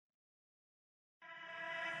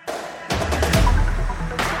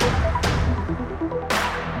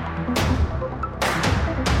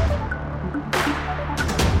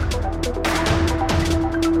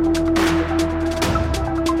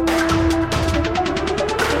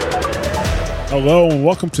Hello and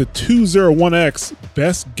welcome to 201X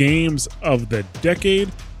Best Games of the Decade,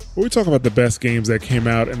 where we talk about the best games that came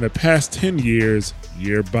out in the past 10 years,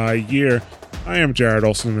 year by year. I am Jared,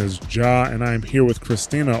 also known as Ja, and I am here with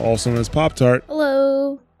Christina, also known as Pop-Tart.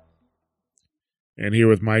 Hello. And here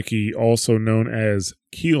with Mikey, also known as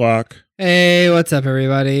Keylock. Hey, what's up,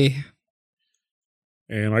 everybody?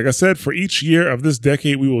 And like I said, for each year of this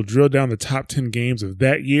decade, we will drill down the top 10 games of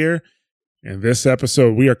that year. In this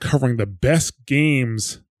episode, we are covering the best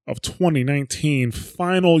games of 2019,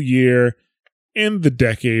 final year in the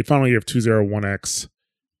decade, final year of 201X.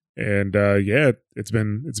 And it's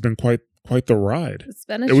been quite the ride. It's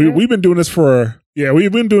been a trip. We've been doing this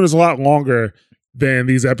we've been doing this a lot longer than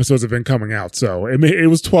these episodes have been coming out. So it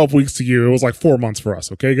was 12 weeks to you. It was like 4 months for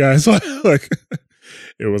us. Okay, guys? Like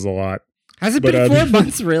it was a lot. Has it been 4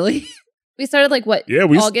 months, really? We started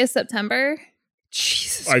August, September?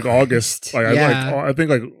 Jesus like Christ. August. I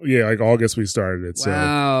think August we started it.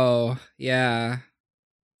 Wow. Yeah.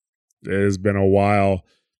 It has been a while.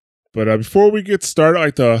 But before we get started, I'd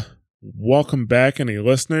like to welcome back any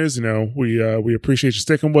listeners. We appreciate you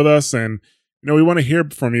sticking with us, and we want to hear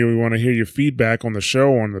from you. We want to hear your feedback on the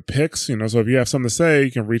show, on the picks. So if you have something to say,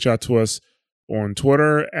 you can reach out to us on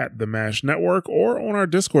Twitter at the MASH Network or on our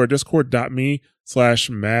Discord,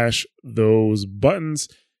 discord.me/mash-those-buttons.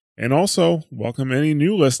 And also welcome any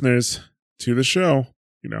new listeners to the show.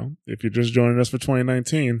 If you're just joining us for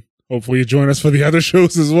 2019, hopefully you join us for the other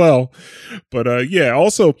shows as well. But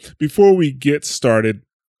also before we get started,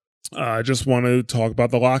 I just want to talk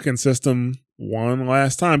about the lock-in system one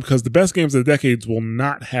last time, because the best games of the decades will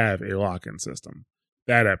not have a lock-in system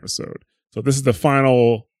that episode. So this is the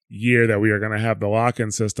final year that we are going to have the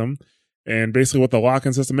lock-in system. And basically what the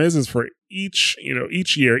lock-in system is for each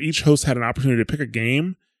year, each host had an opportunity to pick a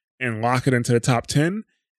game and lock it into the top 10.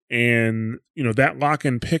 And, that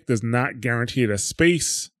lock-in pick does not guarantee it a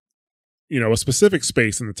space, a specific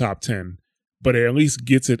space in the top 10, but it at least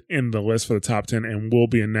gets it in the list for the top 10, and we'll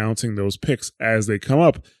be announcing those picks as they come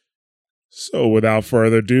up. So without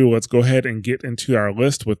further ado, let's go ahead and get into our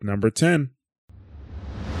list with number 10.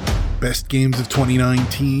 Best Games of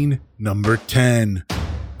 2019, number 10,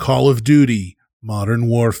 Call of Duty, Modern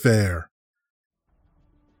Warfare.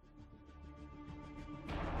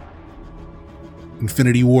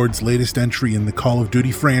 Infinity Ward's latest entry in the Call of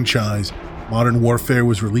Duty franchise, Modern Warfare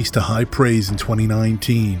was released to high praise in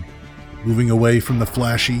 2019. Moving away from the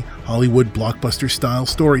flashy, Hollywood blockbuster-style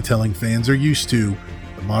storytelling fans are used to,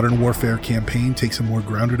 the Modern Warfare campaign takes a more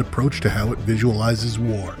grounded approach to how it visualizes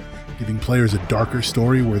war, giving players a darker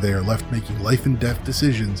story where they are left making life-and-death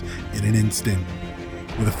decisions in an instant.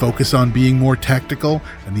 With a focus on being more tactical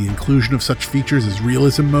and the inclusion of such features as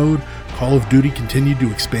realism mode, Call of Duty continued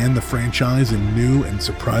to expand the franchise in new and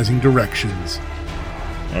surprising directions.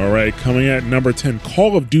 All right, coming at number 10,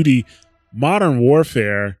 Call of Duty Modern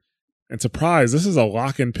Warfare. And surprise, this is a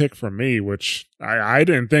lock-in pick for me, which I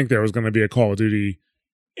didn't think there was going to be a Call of Duty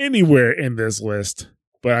anywhere in this list.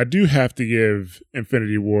 But I do have to give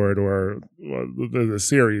Infinity Ward, or the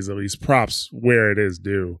series at least, props where it is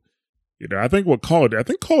due. I think Call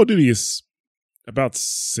of Duty is about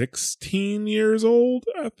 16 years old,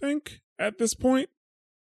 I think, at this point.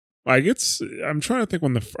 Like I'm trying to think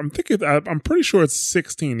I'm pretty sure it's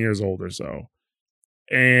 16 years old or so.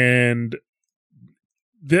 And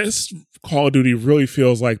this Call of Duty really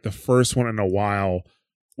feels like the first one in a while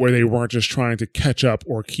where they weren't just trying to catch up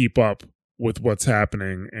or keep up with what's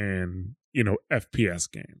happening in, FPS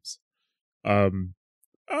games.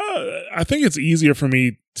 I think it's easier for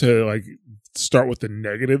me to start with the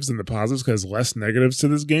negatives and the positives, because less negatives to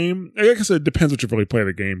this game. I guess it depends what you really play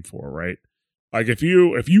the game for, right? Like if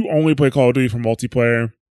you only play Call of Duty for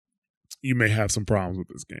multiplayer, you may have some problems with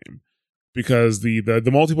this game, because the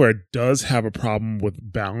multiplayer does have a problem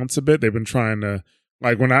with balance a bit. They've been trying to,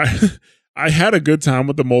 when I had a good time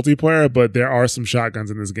with the multiplayer, but there are some shotguns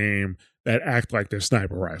in this game that act like they're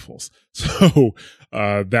sniper rifles. So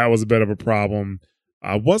that was a bit of a problem.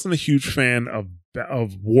 I wasn't a huge fan of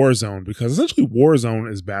Warzone, because essentially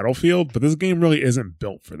Warzone is Battlefield, but this game really isn't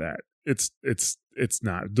built for that. It's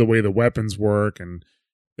not the way the weapons work and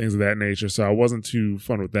things of that nature. So I wasn't too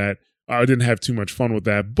fun with that. I didn't have too much fun with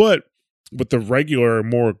that. But with the regular,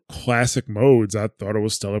 more classic modes, I thought it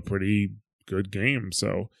was still a pretty good game.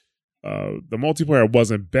 So the multiplayer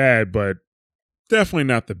wasn't bad, but definitely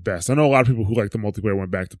not the best. I know a lot of people who like the multiplayer went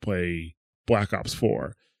back to play Black Ops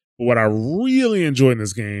 4. But what I really enjoy in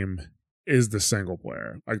this game is the single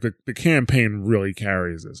player. The campaign really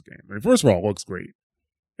carries this game. I mean, first of all, it looks great.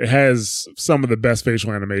 It has some of the best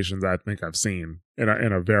facial animations I think I've seen in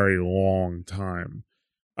a very long time.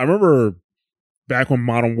 I remember back when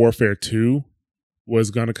Modern Warfare 2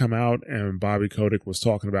 was going to come out, and Bobby Kotick was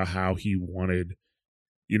talking about how he wanted,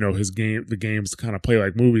 the games to kind of play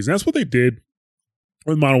like movies. And that's what they did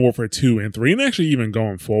with Modern Warfare 2 and 3, and actually even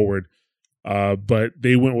going forward. But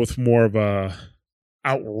they went with more of a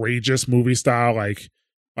outrageous movie style, like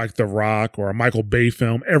The Rock or a Michael Bay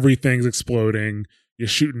film. Everything's exploding. You're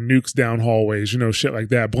shooting nukes down hallways, shit like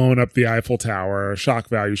that, blowing up the Eiffel Tower, shock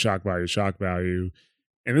value, shock value, shock value.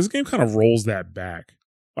 And this game kind of rolls that back.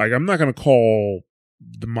 Like, I'm not going to call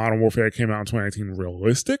the Modern Warfare that came out in 2019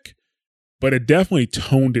 realistic, but it definitely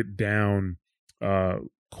toned it down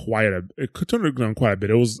quite a bit.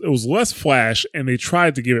 It was less flash, and they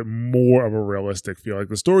tried to give it more of a realistic feel. Like,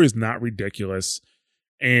 the story is not ridiculous,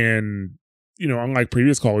 and unlike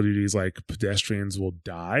previous Call of Duties, like, pedestrians will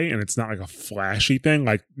die, and it's not like a flashy thing,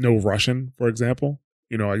 like No Russian, for example.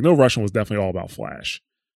 Like, No Russian was definitely all about flash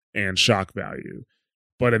and shock value.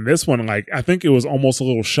 But in this one, like, I think it was almost a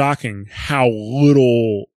little shocking how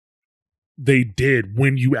little they did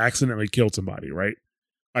when you accidentally killed somebody, right?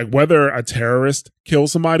 Like, whether a terrorist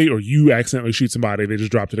kills somebody or you accidentally shoot somebody, they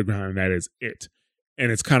just drop to the ground and that is it.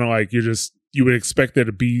 And it's kind of like you would expect there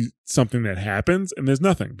to be something that happens, and there's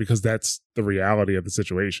nothing, because that's the reality of the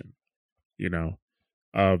situation,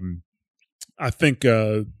 I think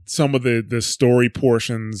some of the story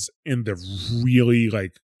portions in the really,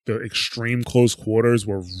 like, the extreme close quarters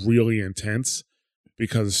were really intense,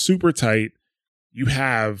 because it's super tight. You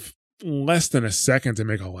have less than a second to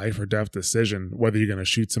make a life or death decision whether you're going to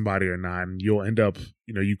shoot somebody or not. And you'll end up,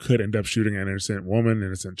 you could end up shooting an innocent woman,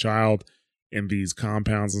 innocent child in these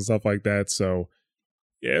compounds and stuff like that. So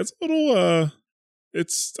yeah, it's a little,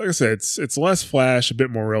 it's like I said, it's less flash, a bit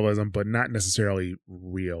more realism, but not necessarily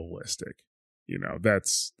realistic.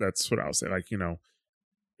 That's what I would say. Like,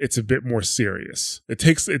 it's a bit more serious. It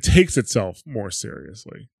takes itself more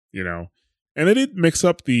seriously, And they did mix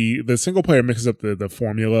up the single player mixes up the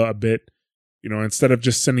formula a bit. Instead of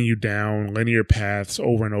just sending you down linear paths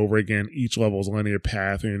over and over again, each level is a linear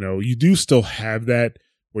path. You do still have that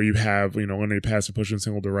where you have, linear paths to push in a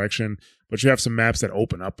single direction, but you have some maps that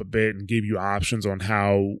open up a bit and give you options on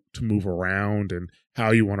how to move around and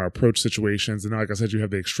how you want to approach situations. And like I said, you have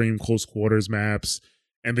the extreme close quarters maps.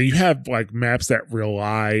 And then you have, like, maps that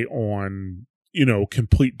rely on,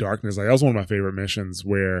 complete darkness. Like, that was one of my favorite missions,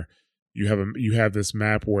 where you have this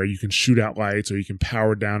map where you can shoot out lights or you can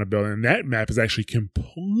power down a building. And that map is actually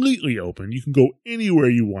completely open. You can go anywhere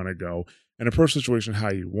you want to go and approach the situation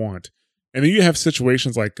how you want. And then you have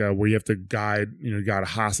situations like where you have to guide a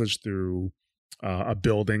hostage through a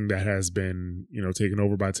building that has been, taken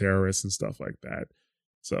over by terrorists and stuff like that.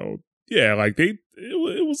 So yeah, like, it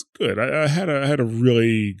was good. I had a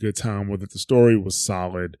really good time with it. The story was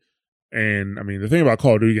solid. And I mean, the thing about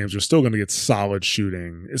Call of Duty games, you're still going to get solid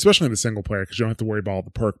shooting, especially in the single player, because you don't have to worry about all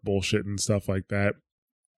the perk bullshit and stuff like that.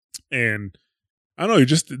 And I don't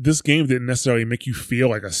know, this game didn't necessarily make you feel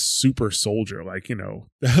like a super soldier, like,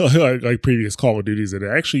 like previous Call of Duties. It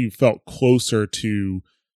actually felt closer to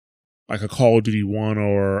like a Call of Duty 1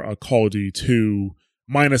 or a Call of Duty 2,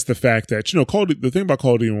 minus the fact that, the thing about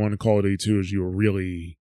Call of Duty 1 and Call of Duty 2 is you were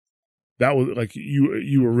really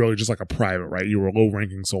just like a private, right? You were a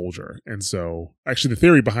low-ranking soldier. And so, actually, the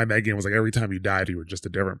theory behind that game was, like, every time you died, you were just a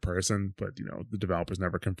different person. But, the developers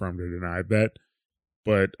never confirmed or denied that.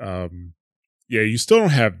 But, yeah, you still don't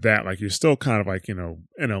have that. Like, you're still kind of like, an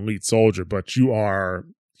elite soldier, but you are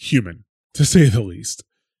human, to say the least.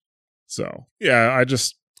 So, yeah,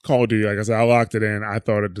 Call of Duty, like I said, I locked it in. I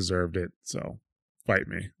thought it deserved it. So, fight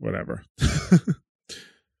me, whatever.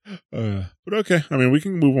 But okay, I mean, we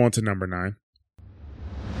can move on to number 9.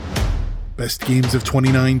 Best games of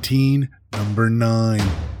 2019, number 9,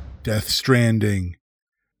 Death Stranding.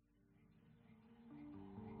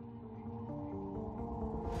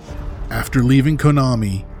 After leaving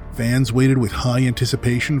Konami, fans waited with high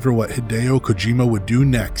anticipation for what Hideo Kojima would do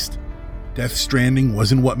next. Death Stranding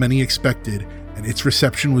wasn't what many expected, and its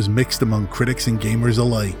reception was mixed among critics and gamers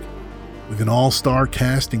alike. With an all-star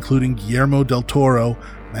cast including Guillermo del Toro,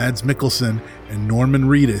 Mads Mikkelsen, and Norman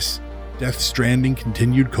Reedus, Death Stranding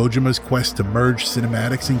continued Kojima's quest to merge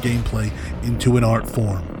cinematics and gameplay into an art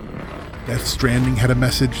form. Death Stranding had a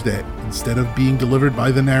message that, instead of being delivered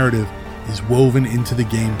by the narrative, is woven into the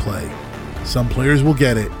gameplay. Some players will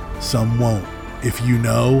get it, some won't. If you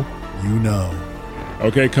know, you know.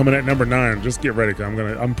 Okay, coming at number 9, just get ready, because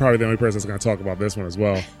I'm probably the only person that's going to talk about this one as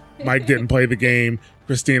well. Mike didn't play the game.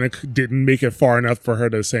 Christina didn't make it far enough for her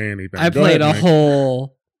to say anything. I played a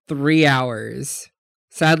whole 3 hours.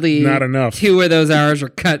 Sadly, not enough. 2 of those hours were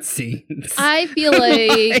cutscenes. I feel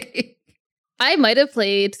like I might have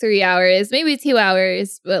played 3 hours, maybe 2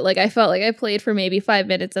 hours, but like I felt like I played for maybe 5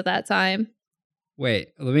 minutes at that time. Wait,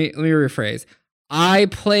 let me rephrase. I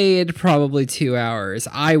played probably 2 hours.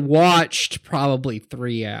 I watched probably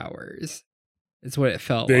 3 hours. It's what it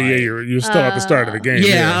felt like. Yeah, you're still at the start of the game.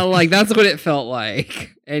 Yeah, like that's what it felt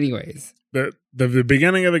like. Anyways. The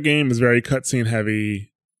beginning of the game is very cutscene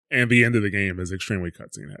heavy, and the end of the game is extremely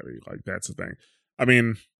cutscene heavy. Like that's the thing. I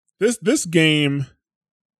mean, this game,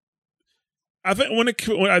 I think when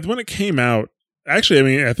it came out, actually, I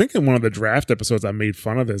mean, I think in one of the draft episodes I made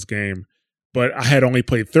fun of this game, but I had only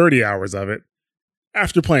played 30 hours of it.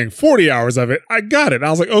 After playing 40 hours of it, I got it. I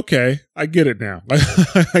was like, okay, I get it now.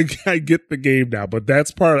 Like, I get the game now. But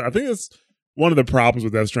that's I think it's one of the problems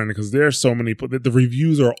with Death Stranding, because there are so many, the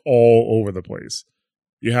reviews are all over the place.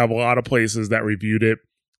 You have a lot of places that reviewed it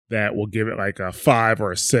that will give it like a 5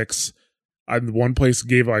 or a 6. One place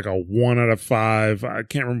gave it like a 1 out of 5. I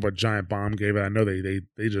can't remember what Giant Bomb gave it. I know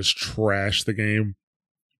they just trashed the game.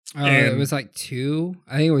 It was like 2.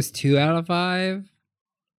 I think it was 2 out of 5.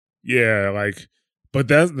 Yeah, like, but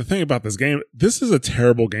that's the thing about this game. This is a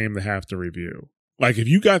terrible game to have to review. Like, if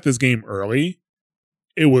you got this game early,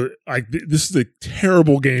 it would like this is a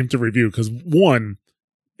terrible game to review because, one,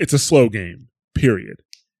 it's a slow game, period.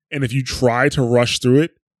 And if you try to rush through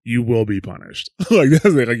it, you will be punished. Like that's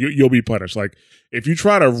it. Like you'll be punished. Like if you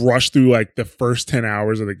try to rush through like the first 10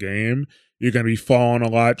 hours of the game, you're gonna be falling a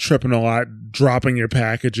lot, tripping a lot, dropping your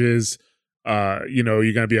packages.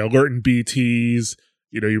 You're gonna be alerting BTs.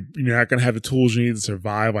 You're not gonna have the tools you need to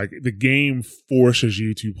survive. Like the game forces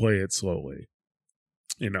you to play it slowly.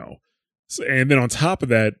 So, and then on top of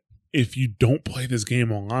that, if you don't play this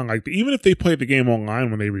game online, like even if they played the game online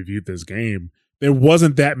when they reviewed this game, there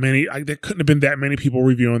wasn't that many. There couldn't have been that many people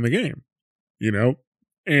reviewing the game,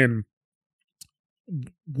 And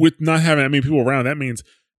with not having that many people around, that means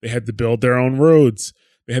they had to build their own roads.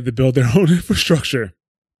 They had to build their own infrastructure.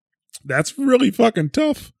 That's really fucking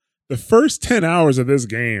tough. The first 10 hours of this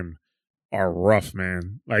game are rough,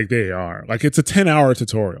 man. Like they are. Like it's a 10-hour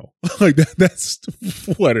tutorial. Like that's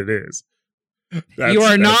what it is.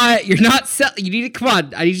 You're not, you need to, come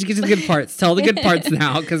on. I need you to get to the good parts. Tell the good parts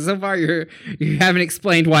now. Cause so far you haven't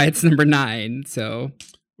explained why it's number 9. So.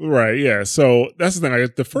 Right. Yeah. So that's the thing.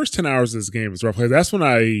 Like, the first 10 hours of this game is rough. Like, that's when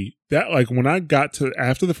when I got to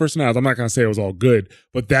after the first 10 hours, I'm not going to say it was all good,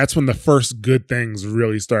 but that's when the first good things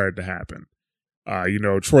really started to happen.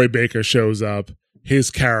 Troy Baker shows up. His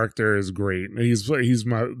character is great. He's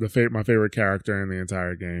my favorite character in the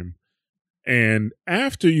entire game. And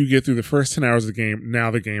after you get through the first 10 hours of the game, now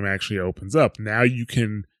the game actually opens up. Now you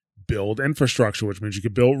can build infrastructure, which means you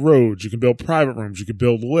can build roads, you can build private rooms, you can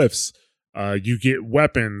build lifts. You get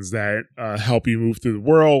weapons that help you move through the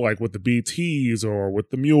world, like with the BTs or with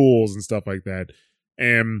the mules and stuff like that.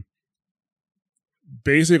 And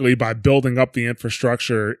basically, by building up the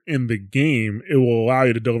infrastructure in the game, it will allow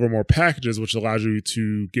you to deliver more packages, which allows you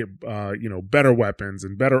to get better weapons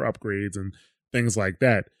and better upgrades and things like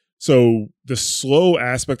that. So the slow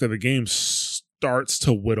aspect of the game starts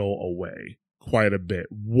to whittle away quite a bit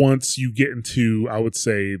once you get into, I would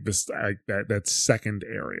say, this that second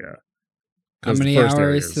area. How many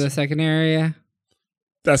hours to the second area?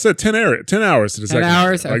 That's it. 10 hours to the second. 10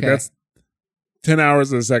 hours. Area. Like okay. that's 10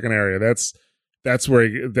 hours to the second area. That's where I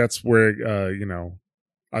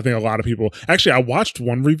think a lot of people. Actually, I watched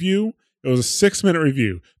one review. It was a 6-minute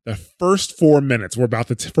review. The first 4 minutes were about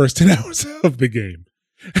the first 10 hours of the game.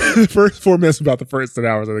 The first 4 minutes about the first 10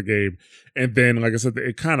 hours of the game, and then, like I said,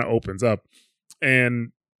 it kind of opens up,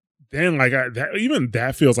 and then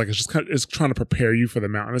that feels like it's trying to prepare you for the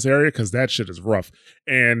mountainous area because that shit is rough,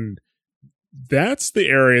 and that's the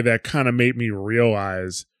area that kind of made me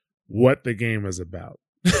realize what the game is about.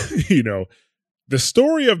 The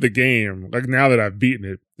story of the game, like now that I've beaten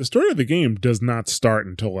it, the story of the game does not start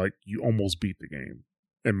until like you almost beat the game,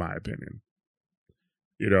 in my opinion.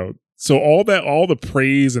 So all the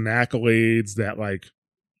praise and accolades that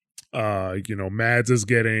Mads is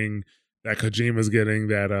getting, that Kojima's getting,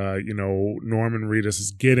 that Norman Reedus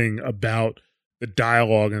is getting about the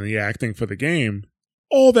dialogue and the acting for the game,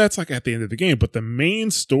 all that's like at the end of the game. But the main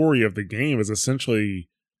story of the game is essentially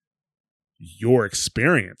your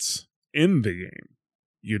experience in the game.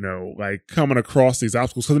 Like coming across these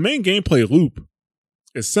obstacles. So the main gameplay loop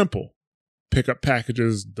is simple: pick up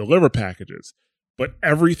packages, deliver packages. But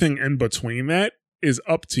everything in between that is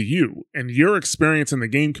up to you. And your experience in the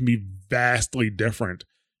game can be vastly different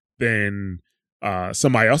than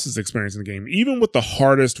somebody else's experience in the game. Even with the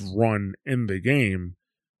hardest run in the game,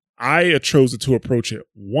 I chose to approach it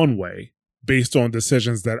one way based on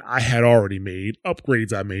decisions that I had already made,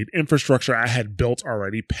 upgrades I made, infrastructure I had built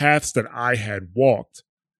already, paths that I had walked,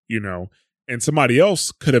 and somebody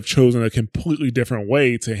else could have chosen a completely different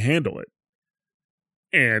way to handle it.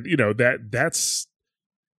 And that's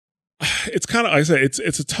it's kind of, like I said,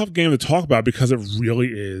 it's a tough game to talk about because it really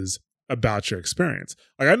is about your experience.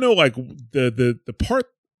 Like, I know, like, the part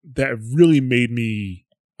that really made me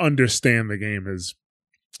understand the game is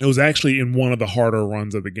it was actually in one of the harder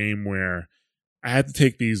runs of the game where I had to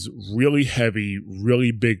take these really heavy,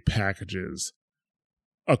 really big packages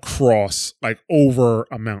across, like, over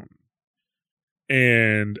a mountain.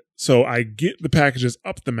 And so I get the packages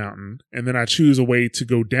up the mountain, and then I choose a way to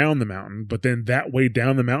go down the mountain. But then that way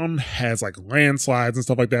down the mountain has, like, landslides and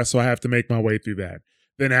stuff like that. So I have to make my way through that.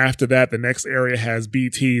 Then after that, the next area has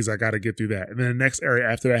BTs. I got to get through that. And then the next area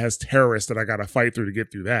after that has terrorists that I got to fight through to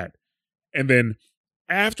get through that. And then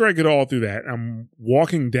after I get all through that, I'm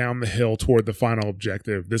walking down the hill toward the final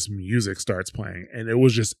objective. This music starts playing, and it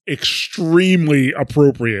was just extremely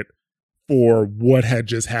appropriate for what had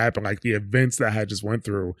just happened, like the events that I had just went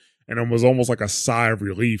through. And it was almost like a sigh of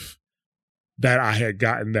relief that I had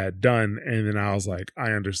gotten that done. And then I was like,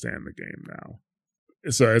 I understand the game now.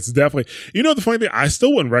 So it's definitely, the funny thing, I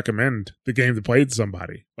still wouldn't recommend the game to play to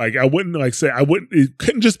somebody. Like, I wouldn't it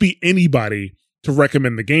couldn't just be anybody to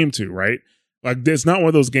recommend the game to, right? Like, it's not one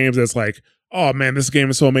of those games that's like, oh man, this game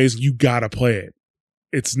is so amazing, you gotta play it.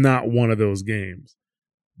 It's not one of those games.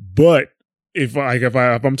 But if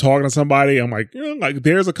I'm talking to somebody, I'm like, like,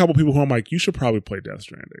 there's a couple people who I'm like, you should probably play Death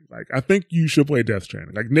Stranding. Like, I think you should play Death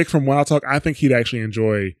Stranding. Like, Nick from Wild Talk, I think he'd actually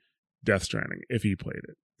enjoy Death Stranding if he played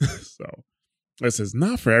it. So this is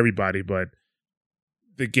not for everybody, but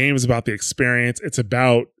the game is about the experience. It's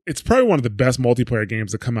probably one of the best multiplayer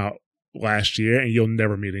games to come out last year, and you'll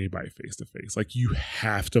never meet anybody face to face. Like, you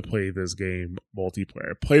have to play this game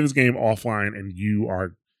multiplayer. Play this game offline, and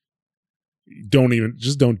don't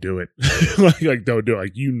do it. like don't do it.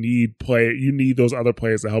 Like, you need those other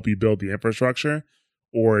players to help you build the infrastructure,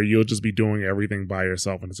 or you'll just be doing everything by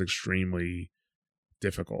yourself, and it's extremely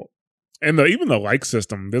difficult. And even the like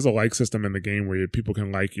system, there's a like system in the game where people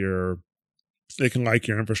can like your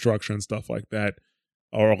infrastructure and stuff like that,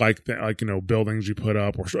 or buildings you put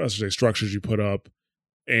up, or structures you put up,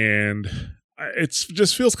 and it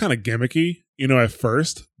just feels kind of gimmicky, at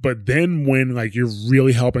first. But then when, like, you're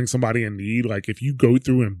really helping somebody in need, like, if you go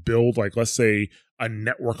through and build, like, let's say a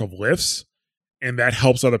network of lifts, and that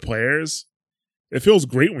helps other players, it feels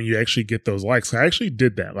great when you actually get those likes. I actually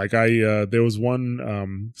did that. Like, there was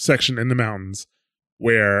one section in the mountains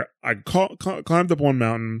where I climbed up one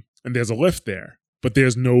mountain, and there's a lift there, but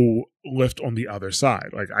there's no lift on the other side.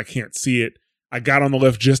 Like, I can't see it. I got on the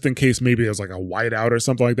lift just in case maybe there was like a whiteout or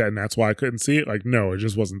something like that, and that's why I couldn't see it. Like, no, it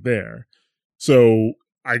just wasn't there. So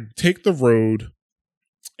I take the road,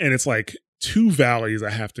 and it's like 2 valleys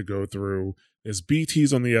I have to go through. There's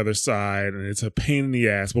BTs on the other side, and it's a pain in the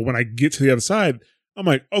ass. But when I get to the other side, I'm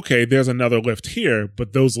like, okay, there's another lift here,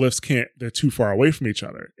 but those lifts they're too far away from each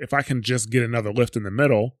other. If I can just get another lift in the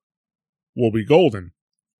middle, we'll be golden.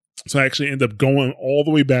 So I actually end up going all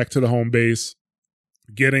the way back to the home base,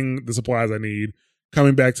 getting the supplies I need,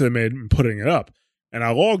 coming back to the mid and putting it up. And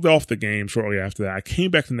I logged off the game shortly after that. I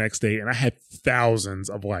came back the next day, and I had thousands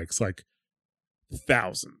of likes, like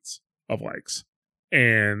thousands of likes.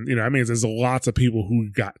 And, that means there's lots of people who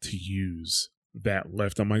got to use that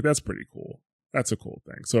lift. I'm like, that's pretty cool. That's a cool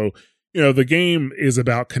thing. So, the game is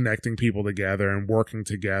about connecting people together and working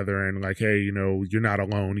together, and like, hey, you're not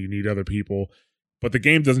alone. You need other people. But the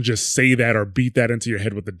game doesn't just say that or beat that into your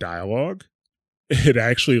head with the dialogue. It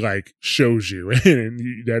actually, like, shows you,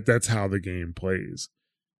 and that's how the game plays.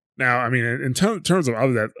 Now, I mean, in terms of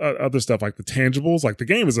other stuff, like the tangibles, like, the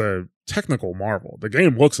game is a technical marvel. The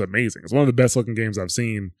game looks amazing. It's one of the best looking games I've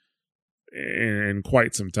seen in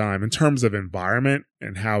quite some time in terms of environment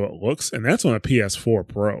and how it looks. And that's on a PS4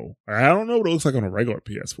 Pro. I don't know what it looks like on a regular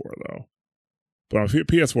PS4 though, but on a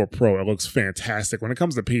PS4 Pro, it looks fantastic. When it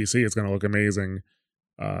comes to PC, it's going to look amazing.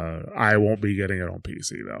 I won't be getting it on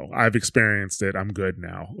PC though. I've experienced it. I'm good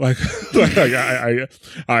now. I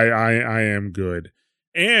am good.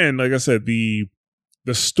 And like I said, the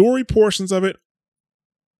story portions of it,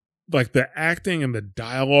 like the acting and the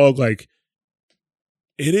dialogue, like,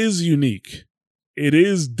 it is unique. It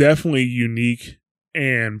is definitely unique,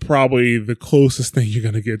 and probably the closest thing you're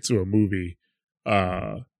going to get to a movie,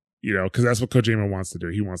 because that's what Kojima wants to do.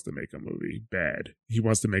 He wants to make a movie bad. He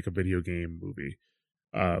wants to make a video game movie.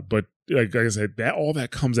 But like I said, all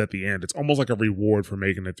that comes at the end. It's almost like a reward for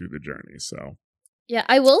making it through the journey. So yeah,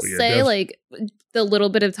 I will say, like, the little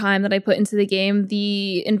bit of time that I put into the game,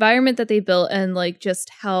 the environment that they built, and like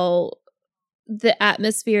just how the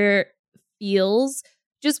atmosphere feels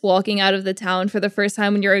just walking out of the town for the first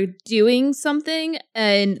time when you're doing something,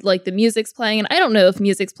 and like the music's playing. And I don't know if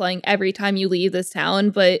music's playing every time you leave this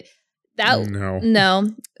town, but No.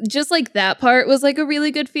 Just like that part was like a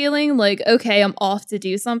really good feeling. Like, okay, I'm off to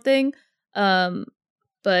do something.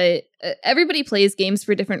 But everybody plays games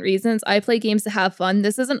for different reasons. I play games to have fun.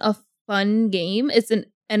 This isn't a fun game. It's an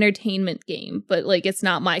entertainment game, but like it's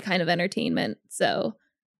not my kind of entertainment. So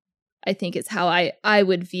I think it's how I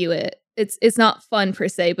would view it. It's not fun per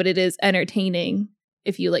se, but it is entertaining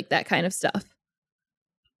if you like that kind of stuff.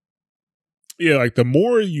 Yeah, like the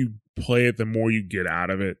more you play it, the more you get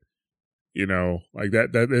out of it. You know, like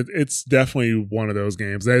it's definitely one of those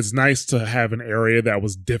games that it's nice to have an area that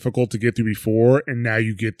was difficult to get through before, and now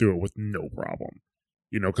you get through it with no problem.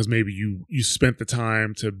 You know, because maybe you spent the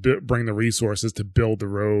time to bring the resources to build the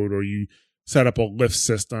road, or you set up a lift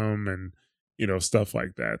system and, you know, stuff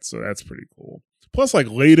like that. So that's pretty cool. Plus, like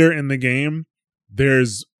later in the game,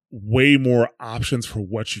 there's way more options for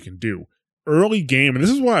what you can do. Early game, and this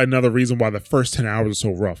is why another reason why the first 10 hours are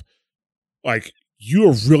so rough. Like, you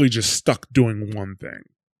are really just stuck doing one thing,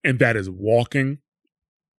 and that is walking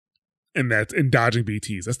and dodging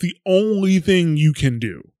BTs. That's the only thing you can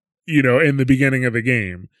do, you know, in the beginning of the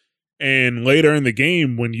game. And later in the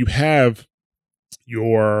game, when you have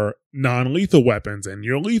your non-lethal weapons and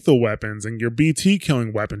your lethal weapons and your BT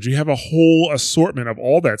killing weapons, you have a whole assortment of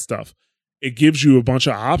all that stuff. It gives you a bunch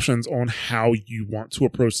of options on how you want to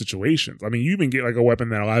approach situations. I mean, you even get like a weapon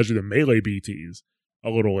that allows you to melee BTs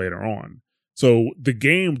a little later on. So the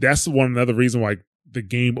game, that's another reason why the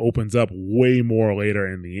game opens up way more later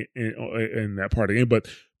in that part of the game. But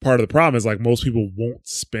part of the problem is like most people won't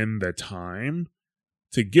spend the time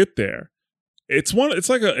to get there. It's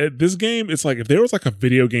like this game. It's like if there was like a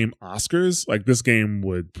video game Oscars, like this game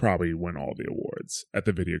would probably win all the awards at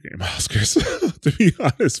the video game Oscars. To be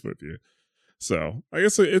honest with you, so I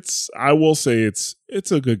guess I will say it's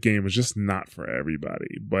a good game. It's just not for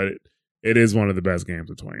everybody, but it is one of the best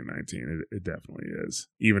games of 2019. It definitely is.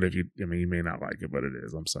 Even if you may not like it, but it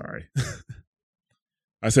is. I'm sorry.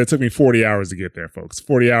 I said it took me 40 hours to get there, folks.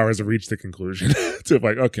 40 hours to reach the conclusion. To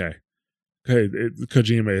like, okay,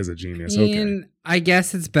 Kojima is a genius. Okay. I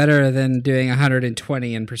guess it's better than doing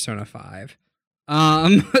 120 in Persona 5.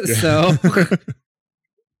 So,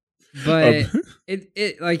 but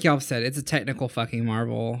it like y'all said, it's a technical fucking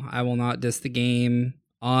marvel. I will not diss the game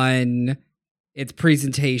on its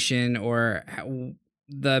presentation or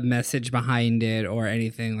the message behind it or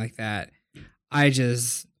anything like that.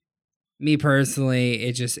 Me personally,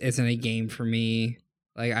 it just isn't a game for me.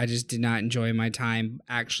 Like, I just did not enjoy my time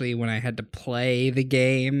actually when I had to play the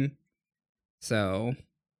game. So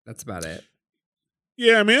that's about it.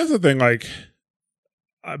 Yeah, I mean, that's the thing. Like,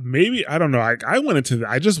 maybe, I don't know.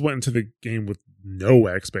 I just went into the game with no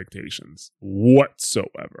expectations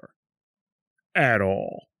whatsoever at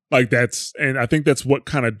all. Like and I think that's what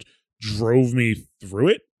kind of drove me through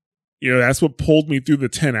it. You know, that's what pulled me through the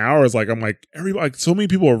 10 hours. Like, I'm like, so many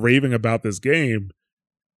people are raving about this game.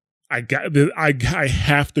 I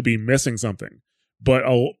have to be missing something. But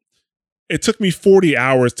it took me 40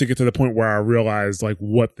 hours to get to the point where I realized like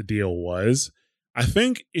what the deal was. I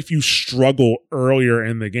think if you struggle earlier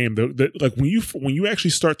in the game, like when you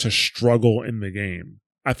actually start to struggle in the game,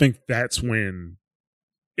 I think that's when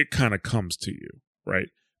it kind of comes to you, right?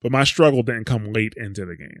 But my struggle didn't come late into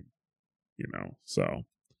the game, you know. So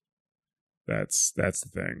that's the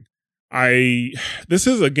thing. This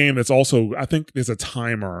is a game that's also, I think there's a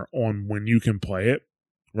timer on when you can play it,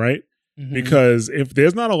 right? Mm-hmm. Because if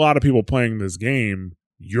there's not a lot of people playing this game,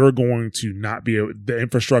 you're going to not be able, the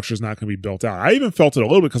infrastructure is not going to be built out. I even felt it a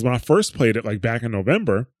little bit because when I first played it, like back in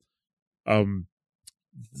November,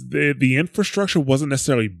 the infrastructure wasn't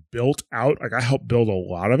necessarily built out. Like I helped build a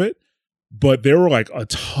lot of it, but there were like a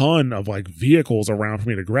ton of like vehicles around for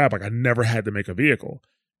me to grab. Like I never had to make a vehicle.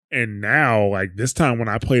 And now, like this time when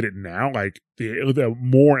I played it now, like the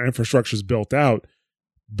more infrastructure is built out,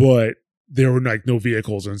 but there were like no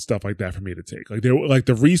vehicles and stuff like that for me to take. Like there were like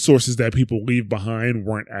the resources that people leave behind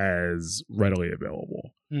weren't as readily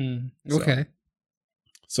available. Okay.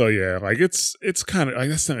 So yeah, like it's kind of like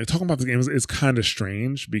that's talking about this game is kind of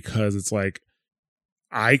strange because it's like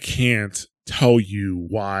I can't tell you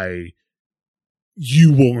why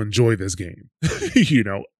you will enjoy this game. You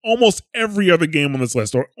know, almost every other game on this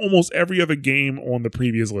list or almost every other game on the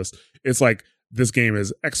previous list, it's like this game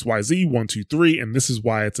is XYZ 1, 2, 3, and this is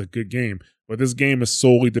why it's a good game. But this game is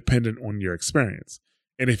solely dependent on your experience.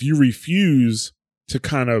 And if you refuse to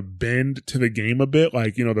kind of bend to the game a bit,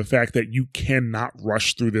 like, you know, the fact that you cannot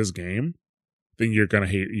rush through this game, then you're gonna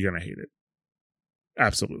hate it.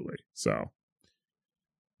 Absolutely. So,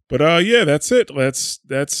 but yeah, that's it.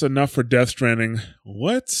 That's enough for Death Stranding.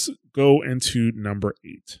 Let's go into number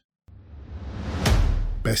 8.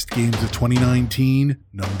 Best Games of 2019,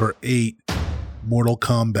 number 8, Mortal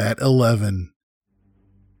Kombat 11.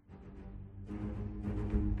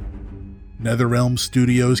 NetherRealm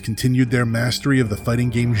Studios continued their mastery of the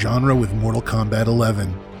fighting game genre with Mortal Kombat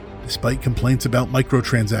 11. Despite complaints about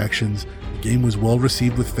microtransactions, the game was well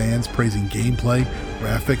received with fans praising gameplay,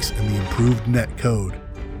 graphics, and the improved netcode.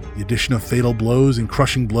 The addition of fatal blows and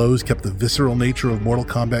crushing blows kept the visceral nature of Mortal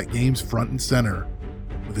Kombat games front and center.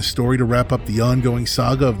 With a story to wrap up the ongoing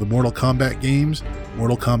saga of the Mortal Kombat games,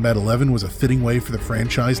 Mortal Kombat 11 was a fitting way for the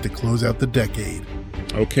franchise to close out the decade.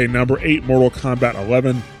 Okay, number 8, Mortal Kombat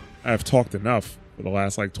 11. I've talked enough for the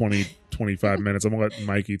last 25 minutes. I'm going to let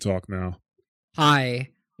Mikey talk now.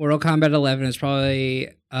 Hi. Mortal Kombat 11 is probably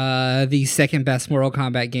the second best Mortal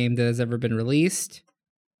Kombat game that has ever been released.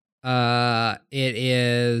 It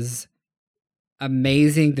is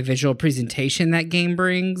amazing, the visual presentation that game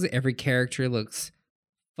brings. Every character looks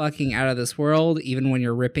fucking out of this world, even when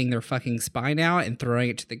you're ripping their fucking spine out and throwing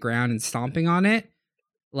it to the ground and stomping on it.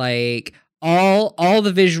 Like, all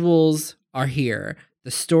the visuals are here. The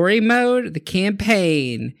story mode, the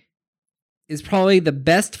campaign, is probably the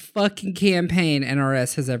best fucking campaign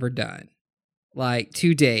NRS has ever done. Like,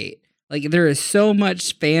 to date. Like, there is so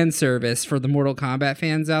much fan service for the Mortal Kombat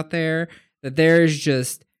fans out there that there's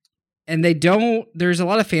just... And there's a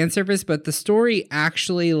lot of fan service, but the story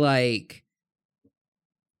actually,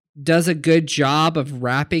 does a good job of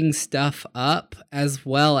wrapping stuff up, as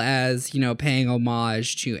well as, paying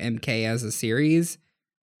homage to MK as a series.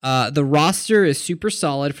 The roster is super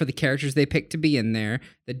solid for the characters they picked to be in there.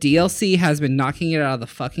 The DLC has been knocking it out of the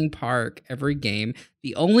fucking park every game.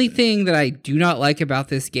 The only thing that I do not like about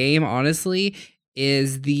this game, honestly,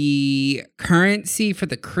 is the currency for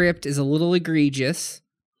the crypt is a little egregious,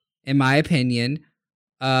 in my opinion.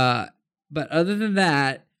 But other than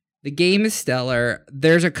that, the game is stellar.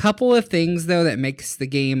 There's a couple of things, though, that makes the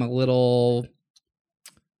game a little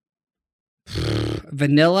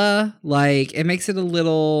vanilla. Like, it makes it a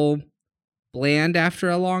little bland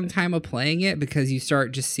after a long time of playing it, because you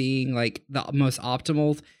start just seeing, the most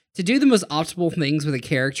optimal... To do the most optimal things with a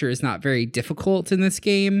character is not very difficult in this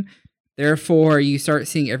game. Therefore, you start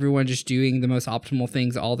seeing everyone just doing the most optimal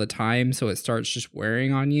things all the time, so it starts just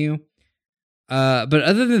wearing on you. But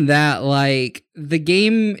other than that, the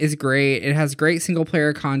game is great. It has great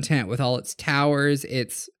single-player content with all its towers.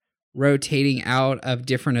 It's rotating out of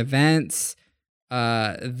different events.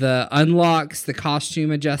 The unlocks, the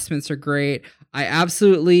costume adjustments are great. I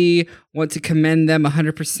absolutely want to commend them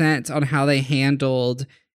 100% on how they handled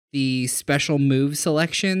the special move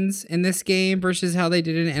selections in this game versus how they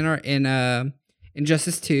did it in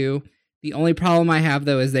Injustice 2. The only problem I have,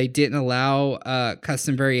 though, is they didn't allow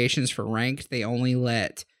custom variations for ranked. They only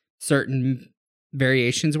let certain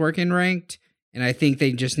variations work in ranked, and I think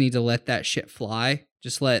they just need to let that shit fly.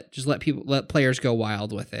 Just let players go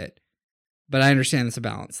wild with it. But I understand it's a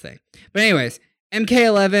balance thing. But anyways,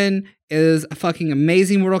 MK11 is a fucking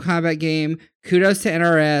amazing Mortal Kombat game. Kudos to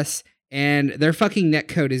NRS, and their fucking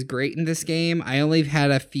netcode is great in this game. I only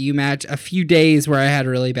had a few days where I had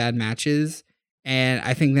really bad matches. And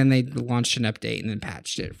I think then they launched an update and then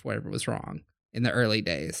patched it for whatever was wrong in the early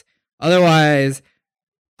days. Otherwise,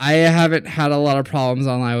 I haven't had a lot of problems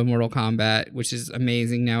online with Mortal Kombat, which is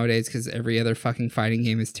amazing nowadays because every other fucking fighting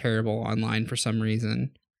game is terrible online for some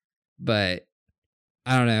reason. But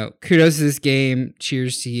I don't know. Kudos to this game.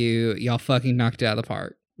 Cheers to you. Y'all fucking knocked it out of the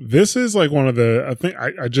park. This is one of the, I think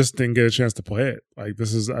I just didn't get a chance to play it. I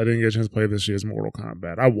didn't get a chance to play this year's Mortal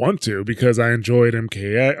Kombat. I want to because I enjoyed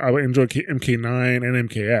MK9 and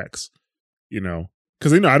MKX,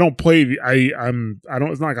 because I don't play,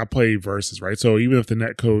 it's not like I play Versus, right? So even if the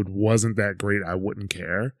netcode wasn't that great, I wouldn't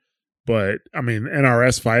care. But I mean,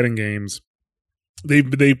 NRS fighting games,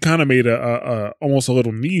 they've kind of made a almost a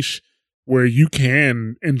little niche where you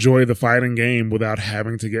can enjoy the fighting game without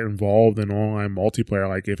having to get involved in online multiplayer.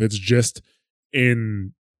 Like if it's just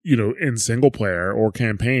in single player or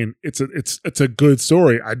campaign, it's a good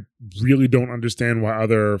story. I really don't understand why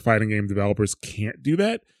other fighting game developers can't do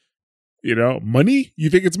that. Money?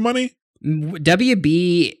 You think it's money?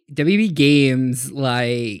 WB Games,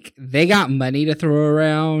 they got money to throw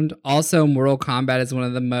around. Also, Mortal Kombat is one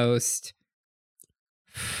of the most,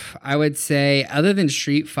 I would say, other than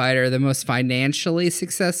Street Fighter, the most financially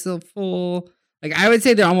successful. I would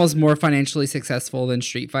say they're almost more financially successful than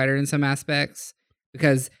Street Fighter in some aspects,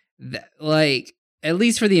 because at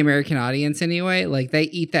least for the American audience anyway, they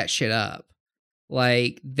eat that shit up.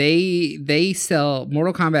 They sell,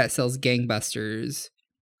 Mortal Kombat sells gangbusters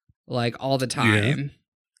all the time. Yeah.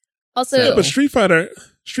 Also, but Street Fighter,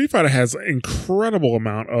 Street Fighter has an incredible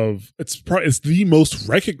amount of it's the most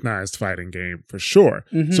recognized fighting game for sure.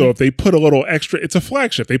 Mhm. So if they put a little extra, it's a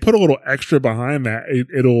flagship. They put a little extra behind that,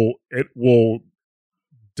 it will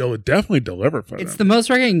definitely deliver for them. It's the most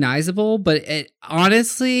recognizable, but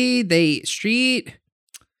honestly, Street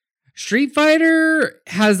Fighter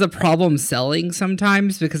has the problem selling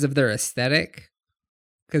sometimes because of their aesthetic.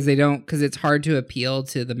 Because it's hard to appeal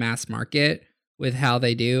to the mass market with how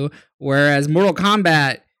they do. Whereas Mortal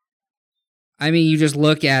Kombat, I mean, you just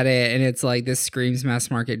look at it and it's like, this screams mass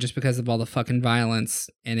market just because of all the fucking violence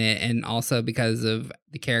in it. And also because of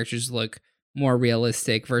the characters look more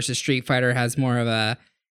realistic versus Street Fighter has more of a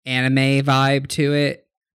anime vibe to it.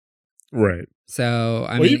 Right. So,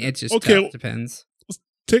 I mean, it just tough, depends.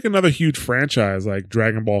 Take another huge franchise like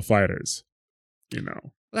Dragon Ball FighterZ, you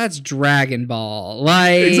know. That's Dragon Ball.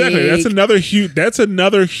 Like exactly. That's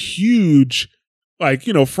another huge like,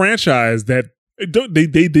 you know, franchise that they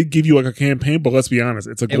did give you like a campaign, but let's be honest,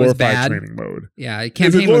 it's a glorified training mode. Yeah,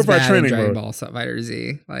 campaign was bad in Dragon Ball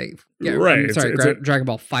FighterZ. Like, yeah, right. Dragon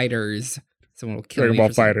Ball Fighters. Someone will kill Dragon me Ball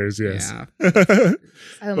for Fighters, yes. Yeah.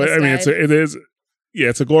 But I mean,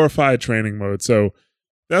 it's a glorified training mode. So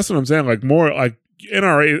that's what I'm saying. Like more like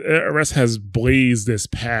NRS has blazed this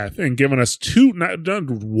path and given us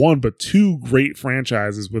not one, but two great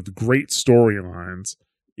franchises with great storylines.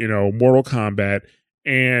 You know, Mortal Kombat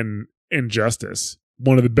and Injustice.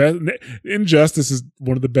 One of the best. Injustice is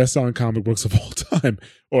one of the best-selling comic books of all time.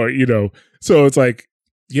 Or, you know, so it's like,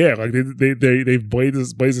 yeah, like they've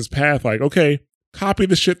blazed this path. Like, okay, copy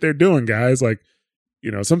the shit they're doing, guys. Like, you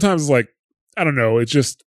know, sometimes it's like, I don't know, it's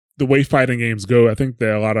just the way fighting games go. I think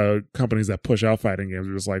there are a lot of companies that push out fighting games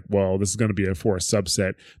are just like, well, this is going to be for a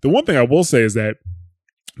subset. The one thing I will say is that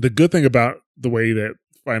the good thing about the way that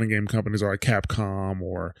fighting game companies are like Capcom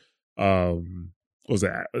or what was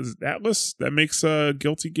that? Is it Atlas that makes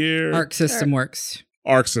Guilty Gear? Arc System Works.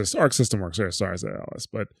 Arc System Works. Sorry, I said Atlas,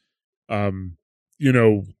 but you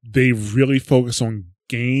know, they really focus on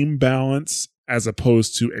game balance as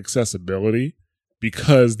opposed to accessibility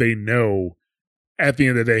because they know at the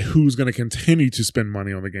end of the day who's going to continue to spend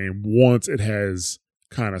money on the game once it has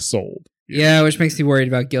kind of sold. Yeah, which makes me worried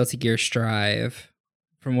about Guilty Gear Strive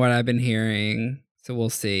from what I've been hearing. So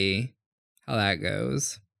we'll see how that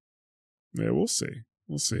goes. Yeah, we'll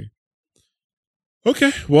see.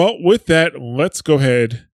 Okay, well, with that, let's go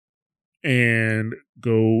ahead and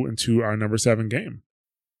go into our number 7 game.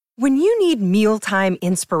 When you need mealtime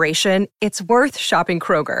inspiration, it's worth shopping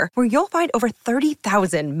Kroger, where you'll find over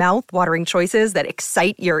 30,000 mouth-watering choices that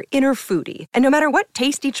excite your inner foodie. And no matter what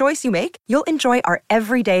tasty choice you make, you'll enjoy our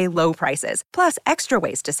everyday low prices, plus extra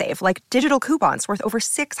ways to save, like digital coupons worth over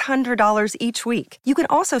 $600 each week. You can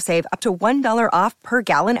also save up to $1 off per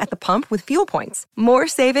gallon at the pump with fuel points. More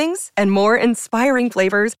savings and more inspiring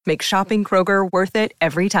flavors make shopping Kroger worth it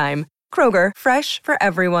every time. Kroger, fresh for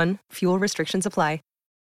everyone. Fuel restrictions apply.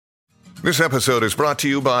 This episode is brought to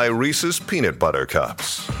you by Reese's Peanut Butter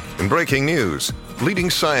Cups. In breaking news,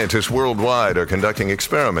 leading scientists worldwide are conducting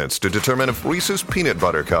experiments to determine if Reese's Peanut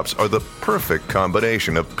Butter Cups are the perfect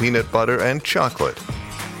combination of peanut butter and chocolate.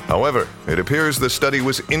 However, it appears the study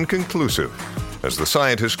was inconclusive, as the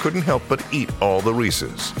scientists couldn't help but eat all the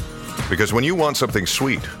Reese's. Because when you want something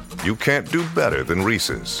sweet, you can't do better than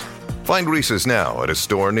Reese's. Find Reese's now at a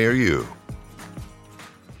store near you.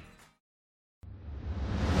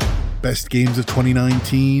 Best games of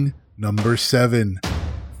 2019, number 7,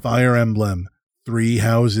 Fire Emblem, 3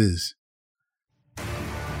 Houses.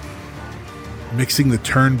 Mixing the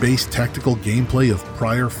turn-based tactical gameplay of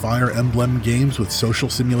prior Fire Emblem games with social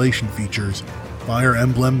simulation features, Fire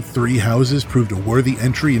Emblem 3 Houses proved a worthy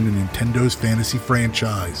entry into Nintendo's fantasy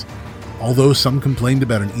franchise. Although some complained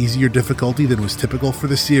about an easier difficulty than was typical for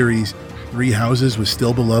the series, 3 Houses was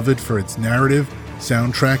still beloved for its narrative,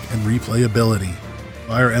 soundtrack, and replayability.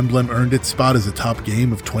 Fire Emblem earned its spot as a top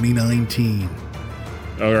game of 2019.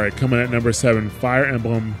 All right, coming at number 7, Fire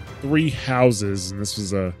Emblem 3 Houses. And this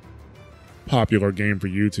was a popular game for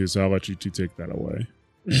you two, so I'll let you two take that away.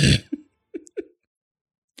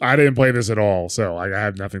 I didn't play this at all, so I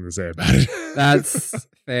have nothing to say about it. That's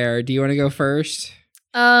fair. Do you want to go first?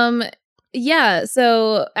 Yeah,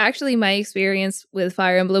 so actually my experience with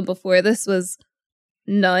Fire Emblem before this was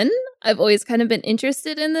none. I've always kind of been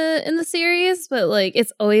interested in the series, but like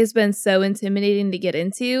it's always been so intimidating to get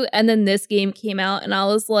into. And then this game came out and I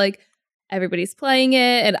was like, everybody's playing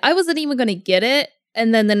it and I wasn't even going to get it.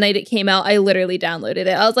 And then the night it came out, I literally downloaded it.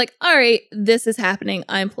 I was like, all right, this is happening.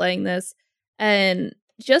 I'm playing this. And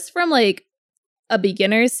just from like a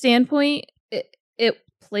beginner's standpoint, it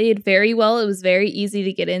played very well. It was very easy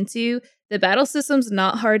to get into. The battle system's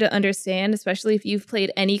not hard to understand, especially if you've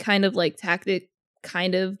played any kind of like tactic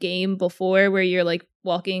kind of game before where you're like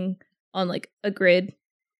walking on like a grid,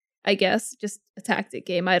 I guess, just a tactic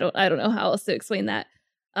game. I don't know how else to explain that.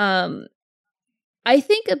 I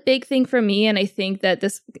think a big thing for me, and I think that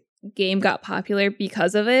this game got popular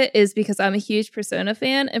because of it, is because I'm a huge Persona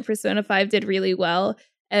fan, and Persona 5 did really well.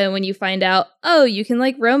 And when you find out, oh, you can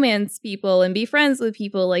like romance people and be friends with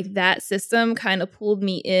people, like that system kind of pulled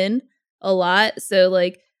me in a lot. So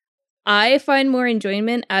like I find more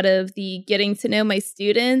enjoyment out of the getting to know my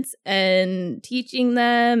students and teaching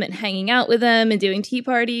them and hanging out with them and doing tea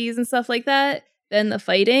parties and stuff like that than the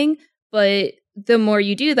fighting. But the more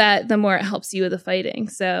you do that, the more it helps you with the fighting.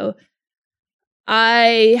 So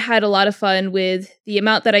I had a lot of fun with the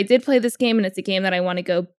amount that I did play this game, and it's a game that I want to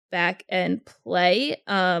go back and play.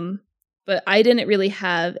 But I didn't really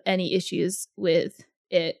have any issues with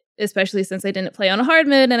it, especially since I didn't play on a hard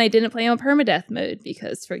mode and I didn't play on permadeath mode,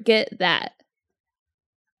 because forget that.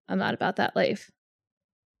 I'm not about that life.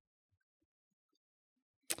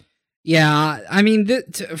 Yeah, I mean,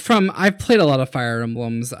 I've played a lot of Fire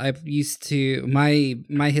Emblems. I've used to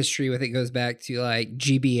my history with it goes back to like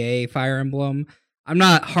GBA Fire Emblem. I'm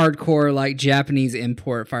not hardcore like Japanese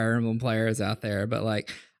import Fire Emblem players out there, but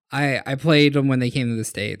like I played them when they came to the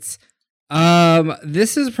States.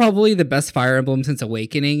 This is probably the best Fire Emblem since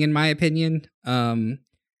Awakening, in my opinion.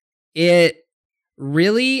 It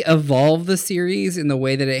really evolved the series in the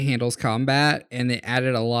way that it handles combat, and it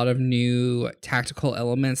added a lot of new tactical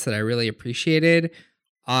elements that I really appreciated.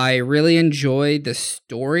 I really enjoyed the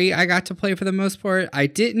story I got to play for the most part. I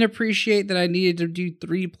didn't appreciate that I needed to do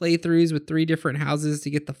 3 playthroughs with 3 different houses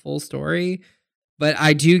to get the full story, but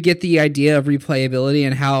I do get the idea of replayability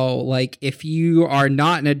and how, like, if you are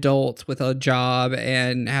not an adult with a job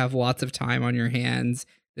and have lots of time on your hands,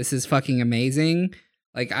 this is fucking amazing.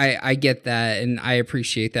 Like, I get that, and I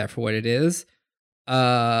appreciate that for what it is.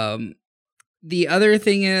 The other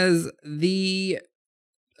thing is the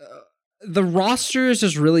roster is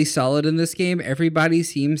just really solid in this game. Everybody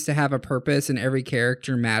seems to have a purpose, and every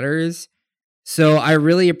character matters. So I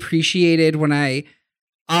really appreciated when I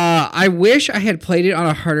wish I had played it on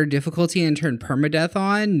a harder difficulty and turned permadeath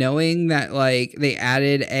on, knowing that like they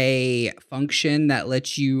added a function that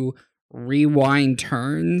lets you rewind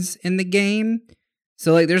turns in the game.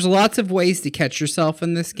 So like there's lots of ways to catch yourself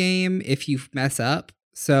in this game if you mess up.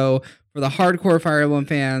 So for the hardcore Fire Emblem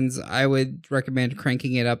fans, I would recommend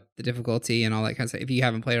cranking it up the difficulty and all that kind of stuff. If you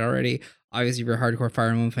haven't played it already, obviously if you're a hardcore Fire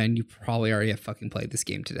Emblem fan, you probably already have fucking played this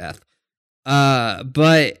game to death.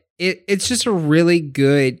 But it's just a really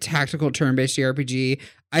good tactical turn-based RPG.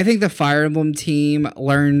 I think the Fire Emblem team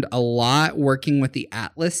learned a lot working with the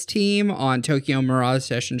Atlas team on Tokyo Mirage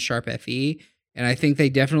Session Sharp FE. And I think they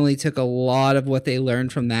definitely took a lot of what they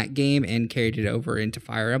learned from that game and carried it over into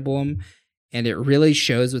Fire Emblem. And it really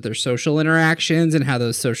shows with their social interactions and how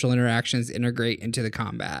those social interactions integrate into the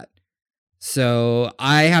combat. So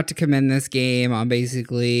I have to commend this game on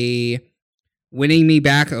basically winning me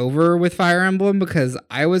back over with Fire Emblem, because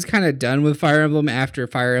I was kind of done with Fire Emblem after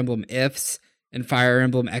Fire Emblem Ifs and Fire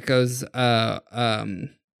Emblem Echoes, the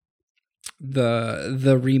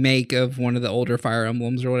remake of one of the older Fire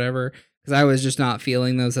Emblems or whatever, because I was just not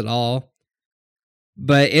feeling those at all.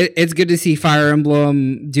 But it's good to see Fire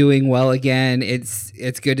Emblem doing well again. It's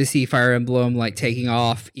good to see Fire Emblem like taking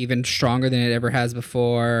off even stronger than it ever has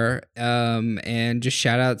before. And just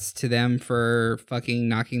shout outs to them for fucking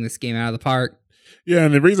knocking this game out of the park. Yeah,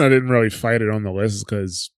 and the reason I didn't really fight it on the list is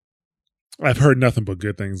because I've heard nothing but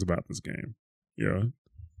good things about this game. You know?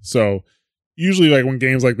 So usually like when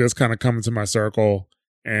games like this kind of come into my circle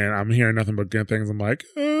and I'm hearing nothing but good things, I'm like,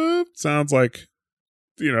 sounds like,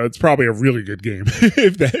 you know, it's probably a really good game.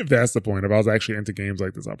 if that's the point. If I was actually into games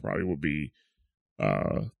like this, I probably would be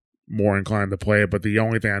more inclined to play it. But the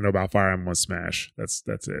only thing I know about Fire Emblem was Smash. That's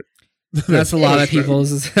it. That's a lot of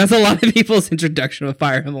people's introduction of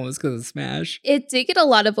Fire Emblem is because of Smash. It did get a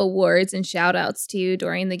lot of awards and shout outs too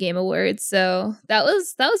during the Game Awards, so that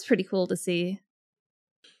was pretty cool to see.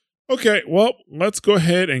 Okay, well, let's go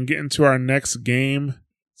ahead and get into our next game.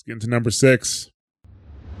 Let's get into number 6.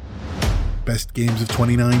 Best Games of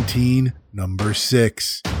 2019, number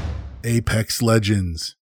 6, Apex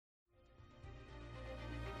Legends.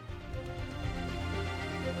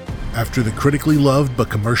 After the critically loved but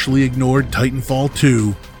commercially ignored Titanfall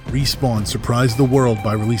 2, Respawn surprised the world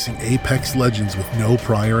by releasing Apex Legends with no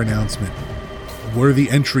prior announcement. A worthy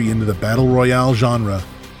entry into the Battle Royale genre,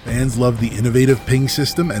 fans love the innovative ping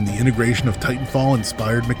system and the integration of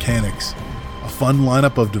Titanfall-inspired mechanics. A fun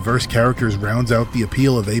lineup of diverse characters rounds out the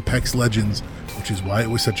appeal of Apex Legends, which is why it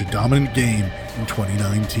was such a dominant game in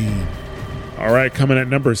 2019. All right, coming at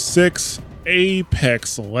number 6,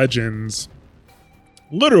 Apex Legends.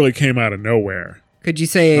 Literally came out of nowhere. Could you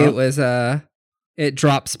say it was it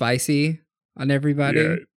dropped spicy on everybody?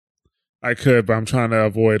 Yeah, I could, but I'm trying to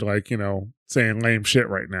avoid saying lame shit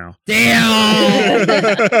right now. Damn!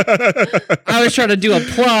 I was trying to do a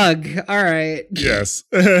plug. All right. Yes.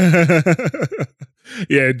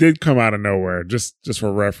 Yeah, it did come out of nowhere. Just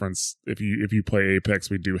for reference, if you play Apex,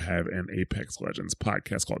 we do have an Apex Legends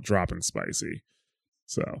podcast called Dropping Spicy.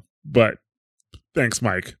 So, but thanks,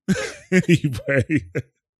 Mike. Anyway,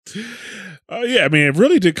 yeah, I mean, it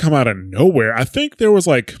really did come out of nowhere. I think there was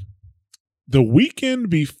the weekend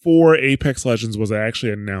before Apex Legends was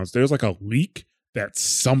actually announced, there was a leak that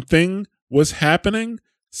something was happening.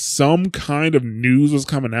 Some kind of news was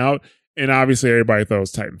coming out. And obviously everybody thought it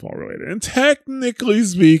was Titanfall related. And technically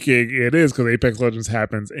speaking, it is, because Apex Legends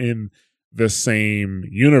happens in the same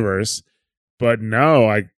universe. But no,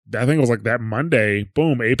 I think it was that Monday,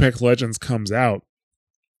 boom, Apex Legends comes out.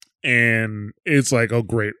 And it's oh,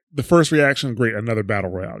 great. The first reaction, great, another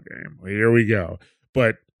Battle Royale game. Here we go.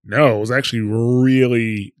 But no, it was actually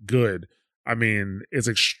really good. I mean, it's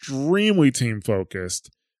extremely team focused.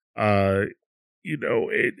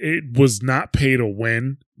 It was not pay to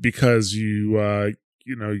win because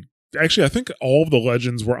actually I think all of the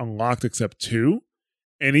legends were unlocked except 2.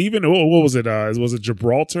 And even, what was it? Was it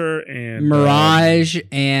Gibraltar and Mirage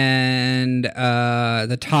and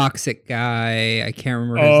the toxic guy? I can't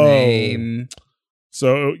remember his name.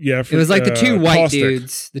 So yeah, it was the 2 white Caustic.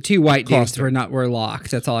 dudes. The 2 white dudes Caustic. were locked.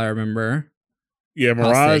 That's all I remember. Yeah,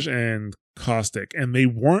 Mirage and Caustic, and they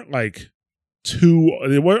weren't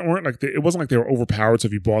it wasn't they were overpowered, so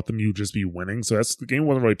if you bought them you would just be winning. So the game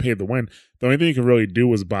wasn't really paid to win. The only thing you could really do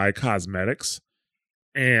was buy cosmetics.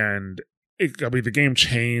 And the game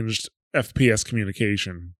changed FPS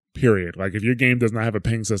communication, period. If your game does not have a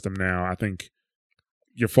ping system now, I think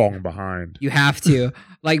you're falling behind. You have to.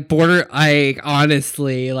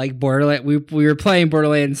 Honestly, Borderlands, we were playing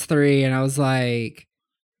Borderlands 3 and I was like,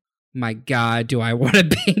 my God, do I want a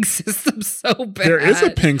ping system so bad? There is a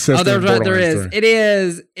ping system. There is. It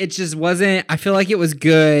is. It just wasn't. I feel like it was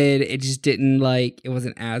good. It just didn't it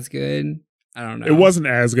wasn't as good. I don't know. It wasn't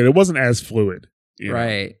as good. It wasn't as fluid.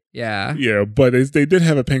 Right. Yeah. Yeah, but they did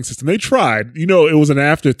have a ping system. They tried. It was an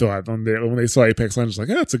afterthought when they saw Apex Legends.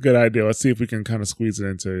 That's a good idea. Let's see if we can kind of squeeze it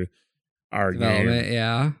into our development. Game.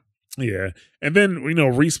 Yeah. Yeah, and then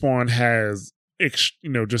Respawn has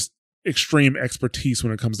just extreme expertise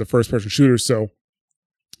when it comes to first-person shooters, so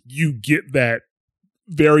you get that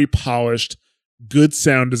very polished, good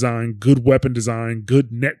sound design, good weapon design,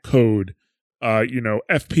 good net code,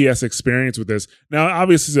 FPS experience with this. Now,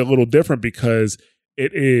 obviously, it's a little different because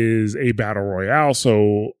it is a battle royale,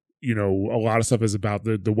 so a lot of stuff is about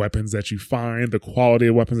the weapons that you find, the quality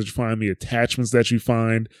of weapons that you find, the attachments that you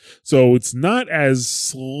find. So it's not as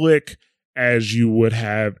slick as you would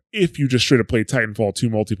have if you just straight up played Titanfall 2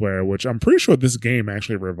 multiplayer, which I'm pretty sure this game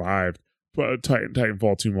actually revived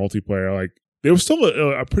Titanfall 2 multiplayer. There was still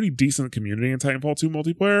a pretty decent community in Titanfall 2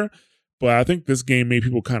 multiplayer, but I think this game made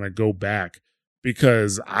people kind of go back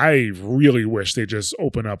because I really wish they just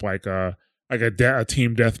open up a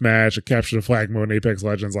team deathmatch, a capture the flag mode in Apex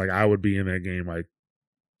Legends. I would be in that game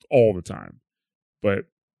all the time. But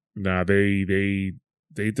nah, they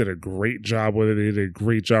did a great job with it. They did a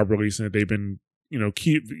great job releasing it. They've been,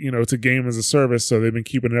 it's a game as a service, so they've been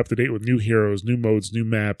keeping it up to date with new heroes, new modes, new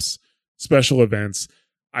maps, special events.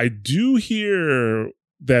 I do hear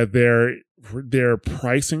that their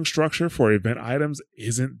pricing structure for event items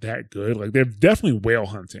isn't that good. They're definitely whale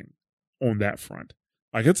hunting on that front.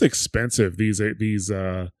 It's expensive. These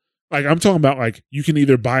I'm talking about you can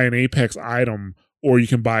either buy an Apex item or you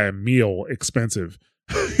can buy a meal expensive,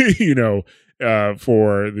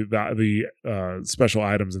 for the special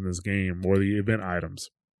items in this game or the event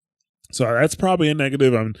items. So that's probably a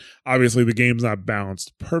negative. Obviously the game's not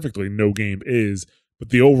balanced perfectly. No game is, but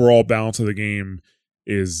the overall balance of the game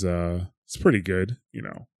is it's pretty good.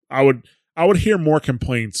 I would hear more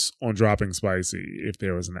complaints on Dropping Spicy if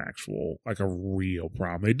there was an actual a real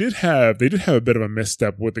problem. They did have a bit of a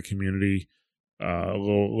misstep with the community, a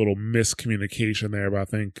little miscommunication there, but I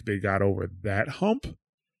think they got over that hump.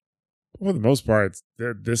 For the most part,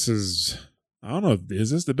 this is, I don't know,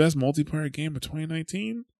 is this the best multiplayer game of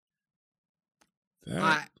 2019?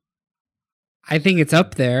 I think it's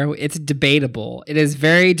up there. It's debatable. It is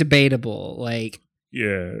very debatable.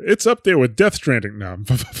 Yeah, it's up there with Death Stranding. No, I'm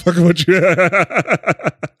fucking with you.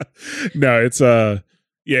 No, it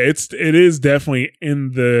is definitely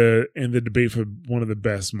in the debate for one of the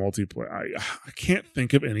best multiplayer. I can't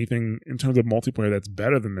think of anything in terms of multiplayer that's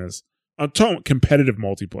better than this. I'm talking competitive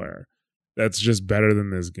multiplayer. that's just better than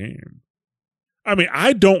this game. I mean,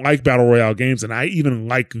 I don't like Battle Royale games, and I even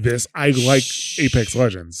like this. I like Apex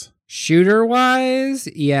Legends. Shooter wise,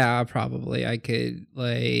 yeah, probably. I could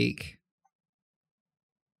like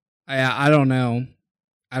I don't know.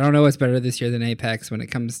 I don't know what's better this year than Apex when it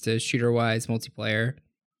comes to shooter wise multiplayer.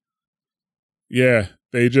 Yeah,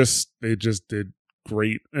 they just did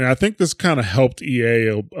great. And I think this kind of helped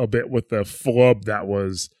EA a bit with the flub that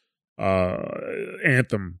was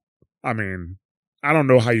Anthem. I mean, I don't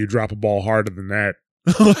know how you drop a ball harder than that.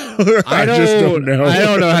 I just don't know. I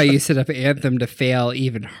don't know how you set up Anthem to fail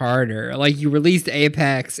even harder. Like, you released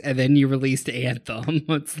Apex and then you released Anthem.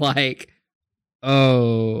 It's like,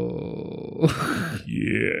 oh.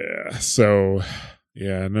 Yeah. So,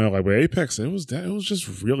 yeah, no, like with Apex, it was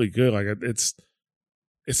just really good. Like, it's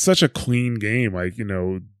such a clean game. Like, you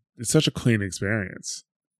know, it's such a clean experience.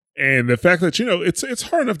 And the fact that, you know, it's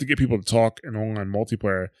hard enough to get people to talk in online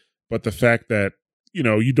multiplayer, but the fact that, you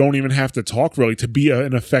know, you don't even have to talk really to be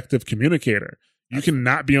an effective communicator. You can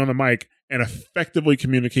not be on the mic and effectively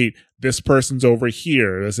communicate, this person's over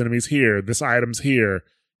here, this enemy's here, this item's here,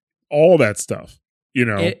 all that stuff, you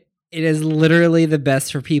know. It is literally the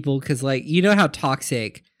best for people because, like, you know how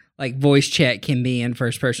toxic, like, voice chat can be in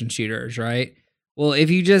first-person shooters, right? Well, if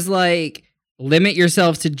you just, like, limit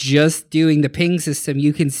yourself to just doing the ping system,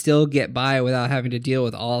 you can still get by without having to deal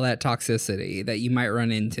with all that toxicity that you might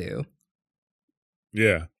run into.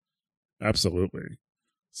 Yeah, absolutely.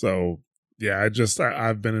 So, yeah,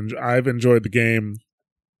 I've enjoyed the game.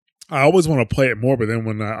 I always want to play it more, but then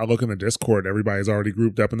when I look in the Discord, everybody's already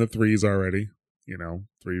grouped up in the threes already. You know,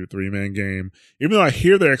 three-man game. Even though I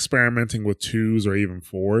hear they're experimenting with 2s or even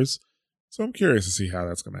 4s. So I'm curious to see how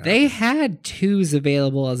that's going to happen. They had 2s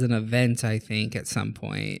available as an event, I think, at some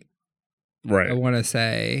point. Right. I want to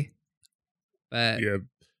say. But,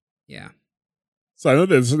 yeah. So I know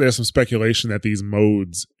there's some speculation that these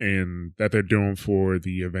modes and that they're doing for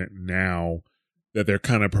the event now, that they're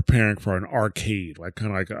kind of preparing for an arcade, like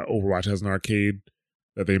kind of like Overwatch has an arcade,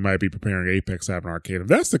 that they might be preparing Apex to have an arcade. If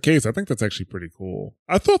that's the case, I think that's actually pretty cool.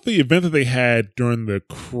 I thought the event that they had during the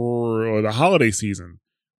holiday season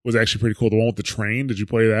was actually pretty cool. The one with the train, did you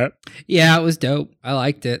play that? Yeah, it was dope. I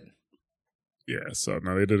liked it. Yeah, so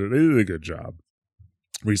no, they did a good job.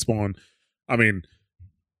 Respawn, I mean,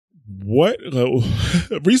 what? So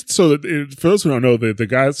for those who don't know, the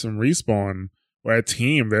guys from Respawn were a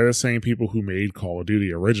team. They're the same people who made Call of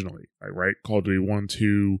Duty originally, like, right? Call of Duty 1,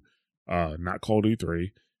 2, not Call of Duty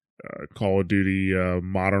 3, Call of Duty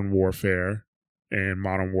Modern Warfare, and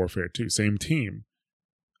Modern Warfare 2. Same team.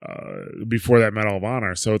 Before that, Medal of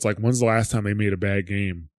Honor. So it's like, when's the last time they made a bad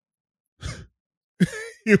game?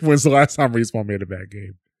 When's the last time Respawn made a bad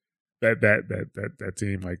game? That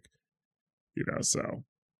team, like, you know, so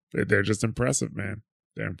they're just impressive, man.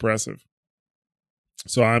 They're impressive.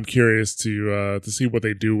 So I'm curious to see what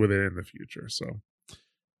they do with it in the future. So,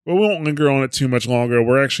 but we won't linger on it too much longer.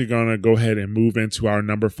 We're actually going to go ahead and move into our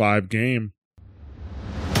number 5 game.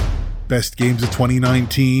 Best games of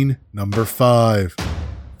 2019, number 5.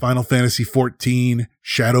 Final Fantasy XIV,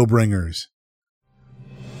 Shadowbringers.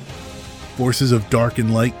 Forces of dark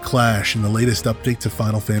and light clash in the latest update to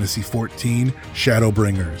Final Fantasy XIV,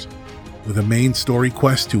 Shadowbringers. With a main story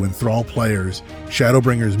quest to enthrall players,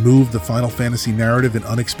 Shadowbringers moved the Final Fantasy narrative in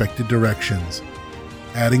unexpected directions.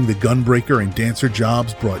 Adding the Gunbreaker and Dancer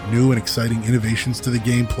jobs brought new and exciting innovations to the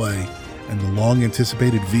gameplay, and the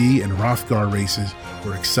long-anticipated V and Hrothgar races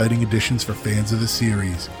were exciting additions for fans of the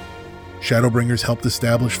series. Shadowbringers helped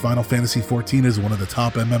establish Final Fantasy XIV as one of the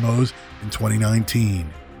top MMOs in 2019.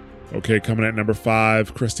 Okay, coming at number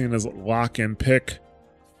 5, Christina's lock and pick.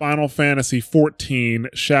 Final Fantasy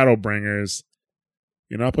XIV Shadowbringers.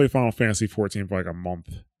 You know, I played Final Fantasy XIV for like a month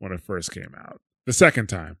when it first came out. The second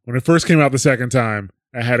time. When it first came out the second time,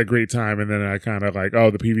 I had a great time, and then I kind of like,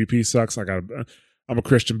 oh, the PvP sucks. I'm a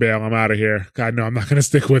Christian Bale. I'm out of here. God, no, I'm not going to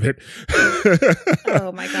stick with it.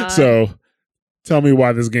 Oh my God. So tell me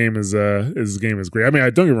why this game is great. I mean,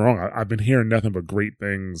 don't get me wrong. I've been hearing nothing but great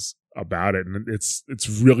things about it, and it's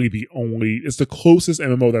really it's the closest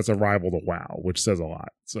MMO that's a rival to WoW, which says a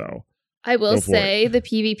lot. So I will say the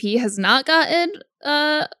PvP has not gotten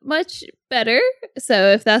much better.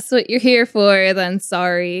 So if that's what you're here for, then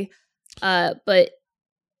sorry. But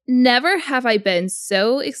never have I been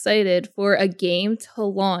so excited for a game to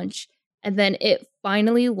launch, and then it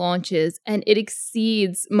finally launches and it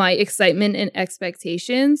exceeds my excitement and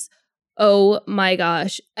expectations. Oh my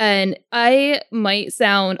gosh. And I might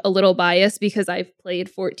sound a little biased because I've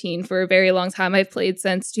played 14 for a very long time. I've played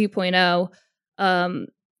since 2.0. And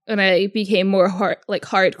I became more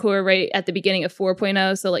hardcore right at the beginning of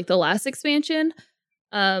 4.0. So like the last expansion.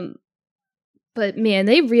 But man,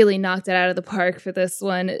 they really knocked it out of the park for this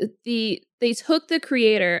one. They took the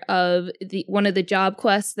creator of one of the job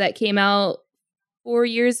quests that came out 4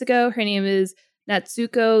 years ago. Her name is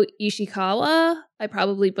Natsuko Ishikawa. I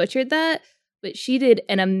probably butchered that, but she did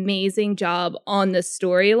an amazing job on the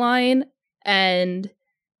storyline. And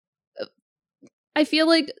I feel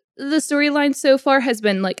like the storyline so far has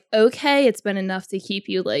been like, okay, it's been enough to keep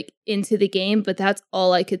you like into the game, but that's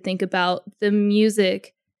all I could think about. The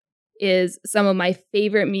music is some of my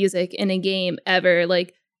favorite music in a game ever.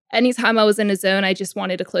 Like anytime I was in a zone, I just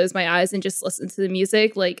wanted to close my eyes and just listen to the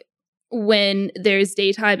music. Like when there's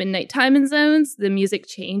daytime and nighttime in zones, the music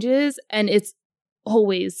changes and it's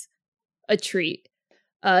always a treat.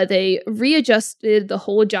 They readjusted the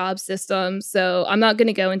whole job system, so I'm not going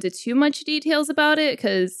to go into too much details about it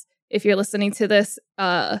because if you're listening to this,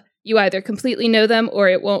 you either completely know them or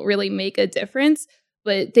it won't really make a difference.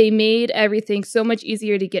 But they made everything so much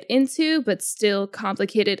easier to get into, but still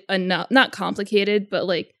complicated enough. Not complicated, but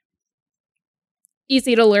like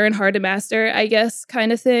easy to learn, hard to master, I guess,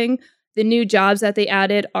 kind of thing. The new jobs that they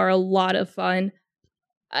added are a lot of fun.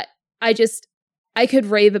 I could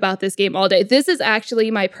rave about this game all day. This is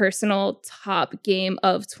actually my personal top game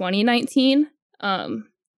of 2019.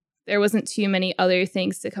 There wasn't too many other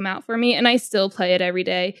things to come out for me, and I still play it every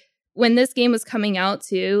day. When this game was coming out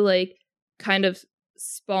too, like kind of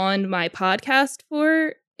spawned my podcast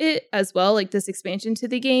for it as well, like this expansion to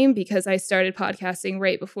the game, because I started podcasting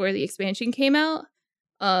right before the expansion came out.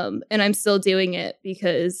 And I'm still doing it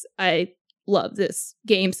because I love this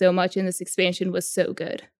game so much and this expansion was so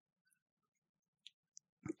good.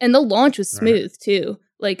 And the launch was smooth too.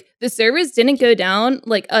 Like the servers didn't go down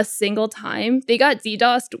like a single time. They got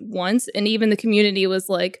DDoSed once and even the community was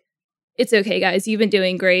like, it's okay guys, you've been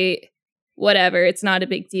doing great. Whatever, it's not a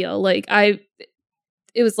big deal. Like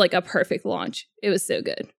it was like a perfect launch. It was so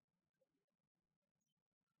good.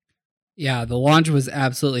 Yeah, the launch was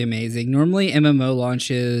absolutely amazing. Normally MMO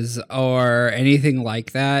launches or anything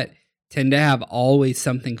like that tend to have always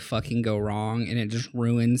something fucking go wrong and it just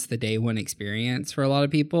ruins the day one experience for a lot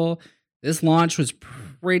of people. This launch was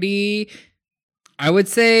pretty, I would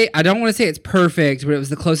say, I don't want to say it's perfect, but it was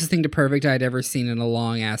the closest thing to perfect I'd ever seen in a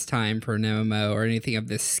long ass time for an MMO or anything of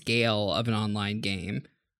this scale of an online game.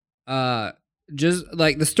 Just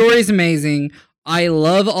like the story is amazing. I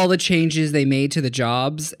love all the changes they made to the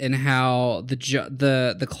jobs and how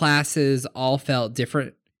the classes all felt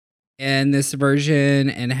different in this version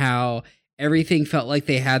and how everything felt like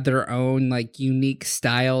they had their own like unique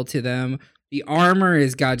style to them. The armor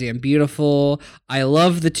is goddamn beautiful. I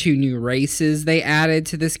love the 2 new races they added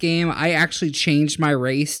to this game. I actually changed my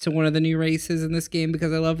race to one of the new races in this game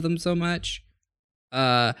because I love them so much.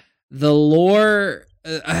 The lore,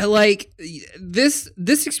 I like this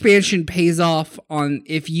expansion pays off on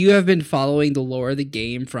if you have been following the lore of the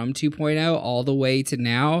game from 2.0 all the way to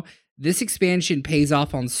now. This expansion pays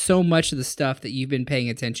off on so much of the stuff that you've been paying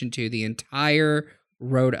attention to the entire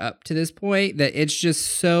road up to this point that it's just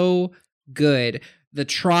so good. The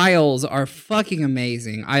trials are fucking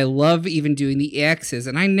amazing. I love even doing the EXs,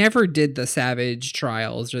 and I never did the Savage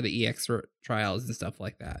trials or the EX trials and stuff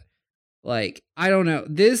like that. Like, I don't know.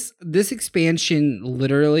 This expansion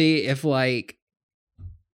literally, if like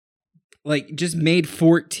just made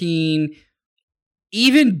 14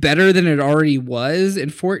 even better than it already was,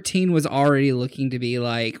 and 14 was already looking to be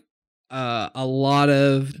like a lot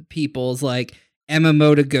of people's like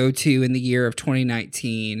MMO to go to in the year of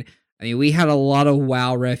 2019. I mean, we had a lot of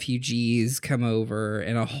WoW refugees come over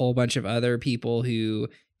and a whole bunch of other people who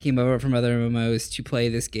came over from other MMOs to play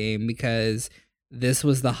this game because this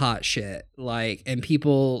was the hot shit. Like, and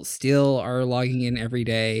people still are logging in every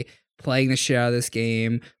day, playing the shit out of this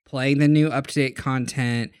game, playing the new up-to-date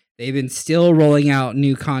content. They've been still rolling out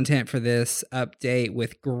new content for this update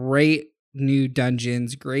with great new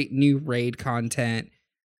dungeons, great new raid content.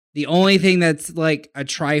 The only thing that's like a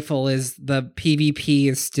trifle is the PvP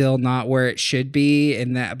is still not where it should be,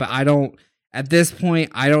 and that. But at this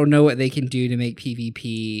point, I don't know what they can do to make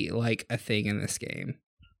PvP like a thing in this game.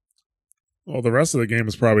 Well, the rest of the game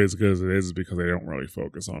is probably as good as it is because they don't really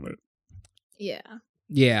focus on it. Yeah.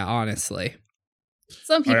 Yeah, honestly.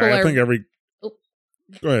 Some people I think every... Oh.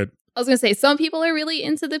 Go ahead. I was going to say, some people are really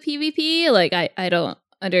into the PvP. Like, I don't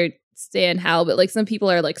understand how, but like some people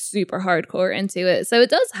are like super hardcore into it. So it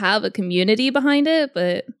does have a community behind it,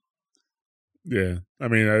 but... Yeah. I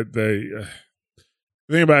mean, the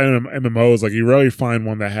thing about MMOs is like you rarely find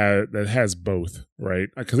one that has both, right?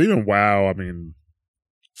 Because even WoW, I mean...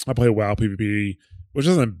 I play WoW PvP, which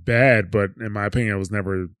isn't bad, but in my opinion, it was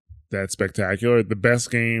never that spectacular. The best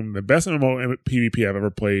MMO PvP I've ever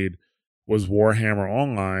played was Warhammer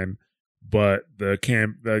Online, but the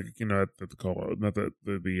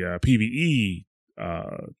PvE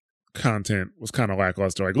content was kind of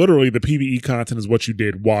lackluster. Like literally, the PvE content is what you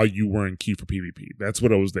did while you were in queue for PvP. That's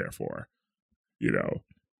what it was there for, you know.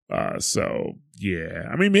 So yeah,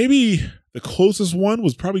 I mean, maybe the closest one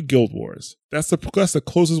was probably Guild Wars. That's the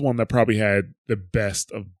closest one that probably had the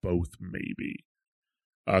best of both, maybe.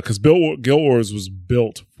 Because Guild Wars was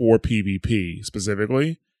built for PvP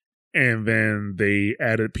specifically, and then they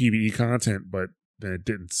added PvE content, but then it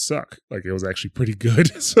didn't suck. Like it was actually pretty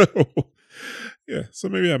good. So yeah, so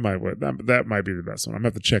maybe that might be the best one. I'm gonna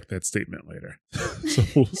have to check that statement later. So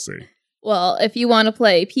we'll see. Well, if you want to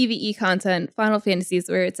play PvE content, Final Fantasy is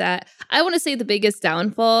where it's at. I want to say the biggest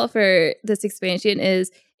downfall for this expansion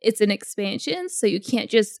is it's an expansion, so you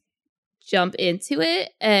can't just jump into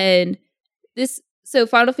it. And so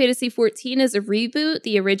Final Fantasy 14 is a reboot.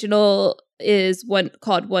 The original is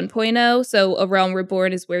called 1.0. So A Realm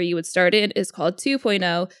Reborn is where you would start it. It's called 2.0.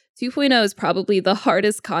 2.0 is probably the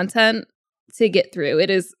hardest content to get through.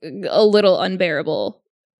 It is a little unbearable.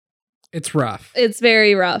 It's rough. It's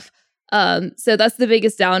very rough. So that's the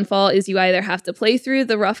biggest downfall is you either have to play through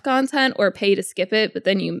the rough content or pay to skip it, but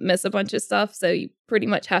then you miss a bunch of stuff. So you pretty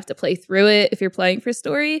much have to play through it if you're playing for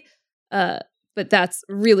story. But that's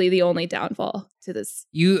really the only downfall to this.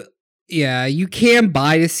 You can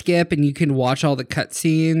buy to skip and you can watch all the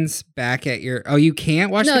cutscenes back at your... Oh, you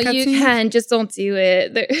can't watch the cutscenes? No, you can. Just don't do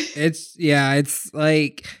it. It's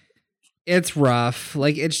like... It's rough.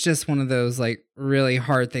 Like, it's just one of those, like, really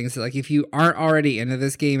hard things. Like, if you aren't already into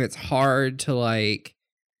this game, it's hard to, like,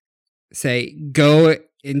 say, go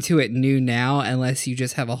into it new now unless you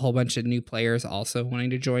just have a whole bunch of new players also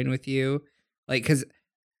wanting to join with you. Like, because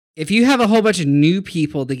if you have a whole bunch of new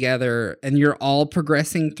people together and you're all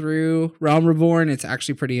progressing through Realm Reborn, it's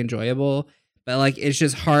actually pretty enjoyable. But, like, it's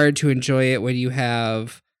just hard to enjoy it when you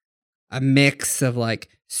have a mix of, like,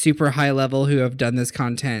 super high level who have done this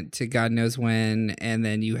content to God knows when, and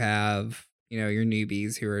then you have, you know, your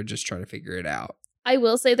newbies who are just trying to figure it out. I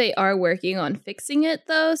will say they are working on fixing it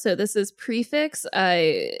though, so this is prefix.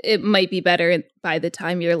 It might be better by the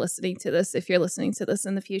time you're listening to this, if you're listening to this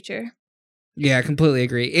in the future. Yeah, I completely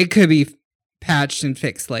agree. It could be patched and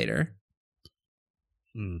fixed later.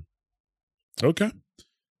 Okay.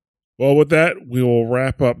 Well, with that, we will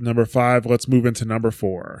wrap up number 5. Let's move into number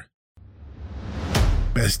 4.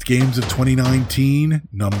 Best games of 2019,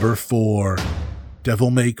 number 4.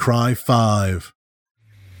 Devil May Cry 5.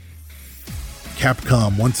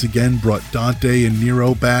 Capcom once again brought Dante and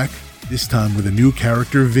Nero back, this time with a new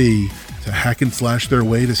character V, to hack and slash their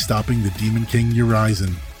way to stopping the Demon King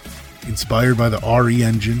Urizen. Inspired by the RE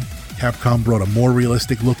engine, Capcom brought a more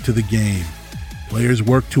realistic look to the game. Players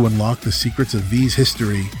worked to unlock the secrets of V's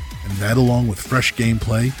history, and that along with fresh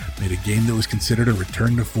gameplay made a game that was considered a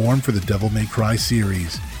return to form for the Devil May Cry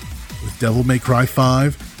series. With Devil May Cry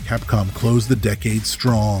 5, Capcom closed the decade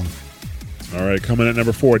strong. All right, coming at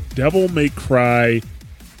number 4, Devil May Cry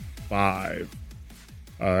 5.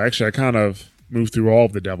 Actually, I kind of moved through all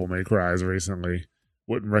of the Devil May Cries recently.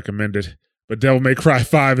 Wouldn't recommend it. But Devil May Cry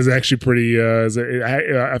 5 is actually pretty...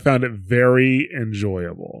 I found it very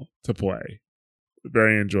enjoyable to play.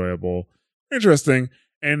 Very enjoyable. Interesting.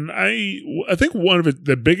 And I think one of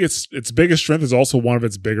its biggest strength is also one of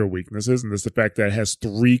its bigger weaknesses, and that's the fact that it has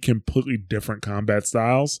 3 completely different combat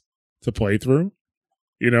styles to play through.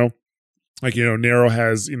 You know, like, you know, Nero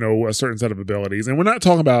has, you know, a certain set of abilities, and we're not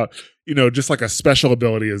talking about, you know, just like a special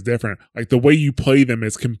ability is different. Like the way you play them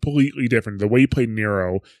is completely different. The way you play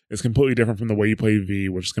Nero is completely different from the way you play V,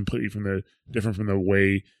 which is completely different from the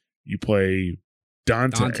way you play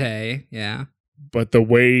Dante. Yeah. But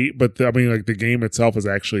the game itself is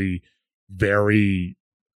actually very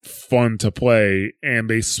fun to play, and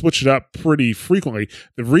they switch it up pretty frequently.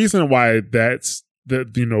 The reason why that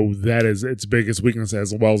is its biggest weakness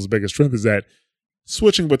as well as its biggest strength is that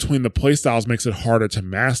switching between the play styles makes it harder to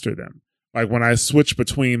master them. Like when I switch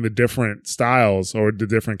between the different styles or the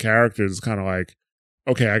different characters, it's kind of like,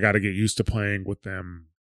 okay, I got to get used to playing with them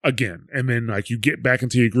again. And then like you get back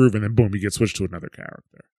into your groove and then boom, you get switched to another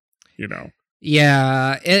character, you know?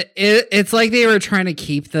 Yeah, it's like they were trying to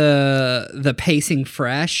keep the pacing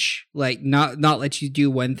fresh, like not let you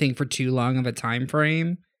do one thing for too long of a time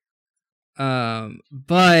frame.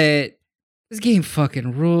 But this game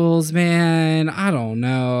fucking rules, man. I don't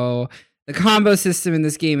know. The combo system in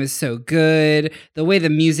this game is so good. The way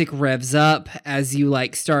the music revs up as you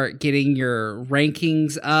like start getting your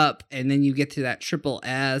rankings up, and then you get to that triple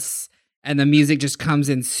S, and the music just comes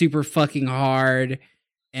in super fucking hard.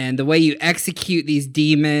 And the way you execute these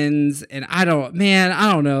demons, and I don't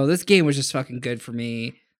know. This game was just fucking good for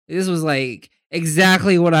me. This was like,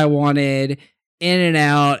 exactly what I wanted, in and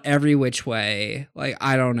out, every which way. Like,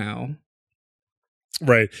 I don't know.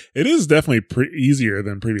 Right. It is definitely easier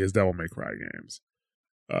than previous Devil May Cry games.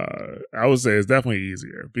 I would say it's definitely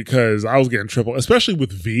easier because I was getting especially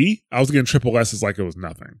with V, I was getting triple S's like it was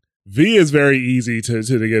nothing. V is very easy to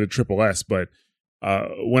get a triple S, but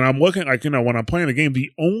when I'm looking, like, when I'm playing the game,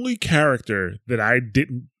 the only character that I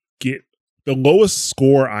didn't get, the lowest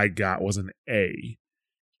score I got was an A.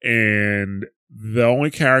 And the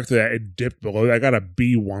only character that it dipped below, I got a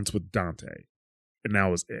B once with Dante. And that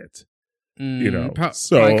was it.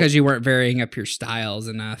 Probably because you weren't varying up your styles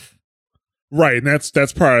enough. Right, and that's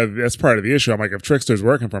part of the issue. I'm like, if Trickster's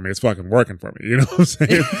working for me, it's fucking working for me. You know what I'm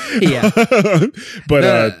saying? Yeah. But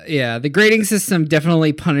the grading system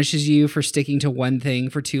definitely punishes you for sticking to one thing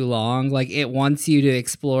for too long. Like, it wants you to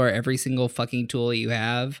explore every single fucking tool you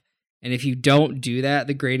have, and if you don't do that,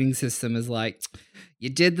 the grading system is like, you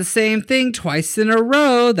did the same thing twice in a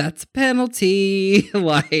row. That's a penalty.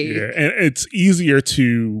 Like, yeah, and it's easier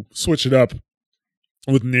to switch it up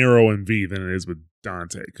with Nero and V than it is with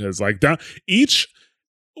Dante, because like the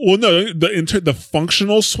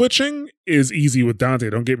functional switching is easy with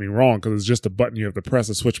Dante, don't get me wrong, because it's just a button you have to press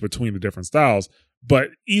to switch between the different styles,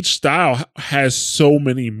 but each style has so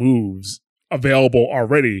many moves available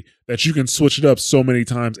already that you can switch it up so many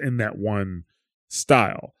times in that one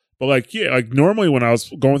style. But like, yeah, like normally when I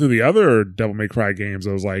was going through the other Devil May Cry games,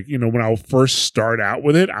 I was like, when I would first start out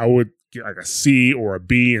with it, I would get like a C or a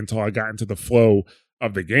B until I got into the flow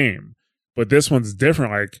of the game. But this one's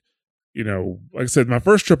different. Like, like I said, my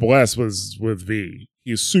first triple S was with V.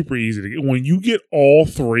 He's super easy to get. When you get all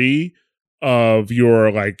three of your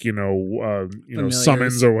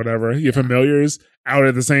summons or whatever, your familiars out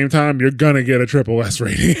at the same time, you're gonna get a triple S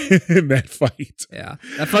rating in that fight. Yeah,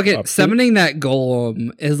 that fucking summoning that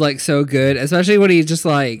golem is like so good, especially when he just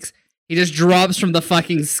drops from the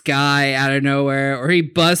fucking sky out of nowhere, or he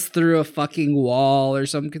busts through a fucking wall or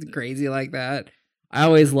something crazy like that. I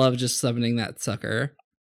always love just summoning that sucker.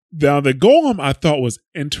 Now, the golem I thought was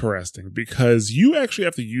interesting because you actually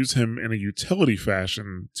have to use him in a utility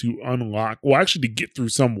fashion to unlock, to get through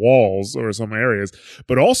some walls or some areas,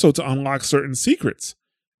 but also to unlock certain secrets.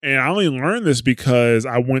 And I only learned this because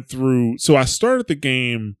I started the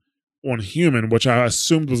game on human, which I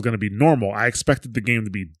assumed was going to be normal. I expected the game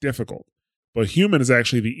to be difficult. But human is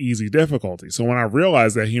actually the easy difficulty. So when I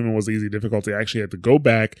realized that human was the easy difficulty, I actually had to go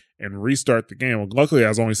back and restart the game. Well, luckily, I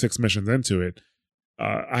was only 6 missions into it.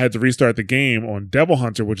 I had to restart the game on Devil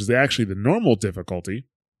Hunter, which is actually the normal difficulty.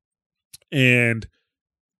 And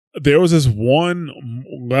there was this one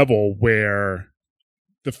level where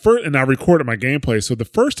and I recorded my gameplay. So the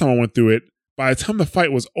first time I went through it, by the time the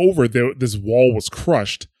fight was over, this wall was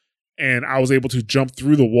crushed. And I was able to jump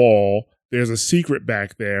through the wall. There's a secret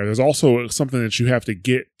back there. There's also something that you have to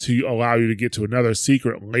get to allow you to get to another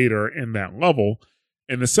secret later in that level.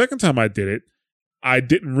 And the second time I did it, I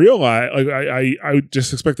didn't realize, I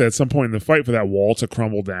just expected at some point in the fight for that wall to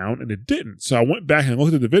crumble down, and it didn't. So I went back and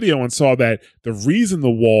looked at the video and saw that the reason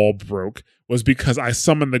the wall broke was because I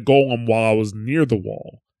summoned the golem while I was near the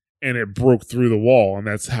wall, and it broke through the wall, and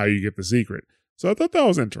that's how you get the secret. So I thought that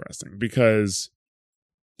was interesting because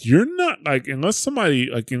you're not unless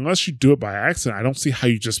you do it by accident, I don't see how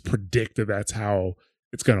you just predict that that's how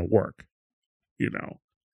it's going to work,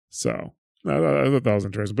 So I thought that was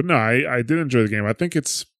interesting. But no, I did enjoy the game. I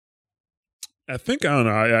don't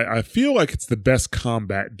know. I feel like it's the best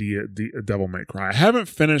combat Devil May Cry. I haven't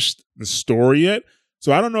finished the story yet,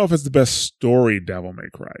 so I don't know if it's the best story Devil May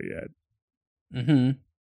Cry yet. Mm-hmm.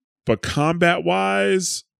 But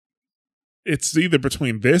combat-wise, it's either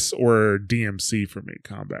between this or DMC for me,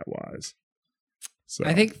 combat-wise. So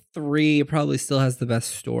I think 3 probably still has the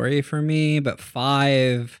best story for me, but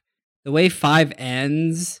 5, the way 5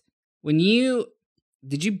 ends, you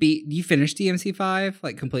finish DMC 5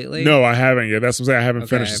 completely? No, I haven't yet. That's what I'm saying. I haven't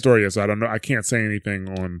finished the story yet, so I don't know. I can't say anything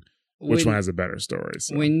on which one has a better story.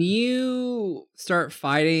 So. When you start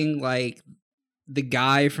fighting the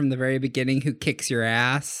guy from the very beginning who kicks your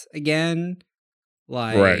ass again,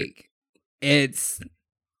 right. It's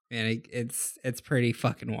pretty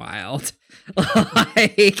fucking wild.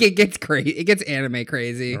 It gets crazy. It gets anime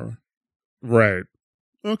crazy. Right.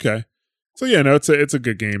 Okay. So yeah, no, it's a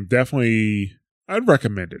good game. Definitely, I'd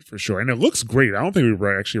recommend it for sure. And it looks great. I don't think we've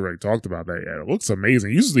actually already talked about that yet. It looks amazing.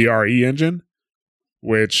 It uses the RE engine,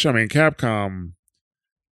 which, Capcom,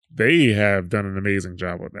 they have done an amazing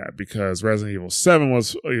job with that because Resident Evil 7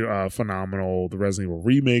 was phenomenal. The Resident Evil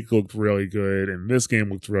remake looked really good, and this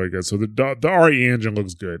game looked really good. So the RE engine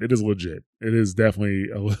looks good. It is legit. It is definitely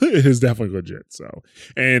legit. So,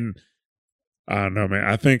 and I don't know, man.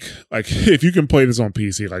 I think like if you can play this on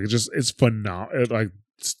PC, like it's phenomenal. Like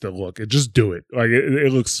it's the look, just do it. Like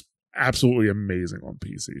it looks absolutely amazing on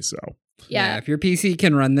PC. So yeah, if your PC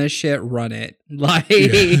can run this shit, run it. Like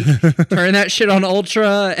turn that shit on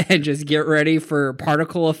ultra and just get ready for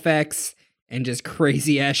particle effects and just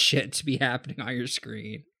crazy ass shit to be happening on your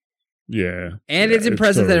screen. Yeah, and it's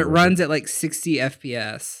impressive that it runs at like 60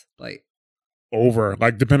 FPS. Like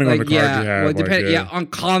depending on the card you have. Well, on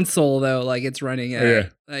console though, like it's running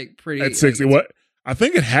at like pretty at 60. What I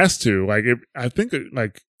think it has to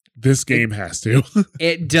this game has to.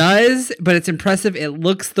 It does, but it's impressive. It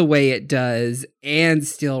looks the way it does and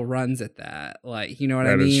still runs at that. Like, you know what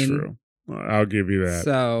I mean? That is true. I'll give you that.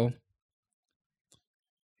 So,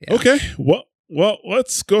 yeah. Okay. Well,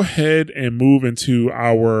 let's go ahead and move into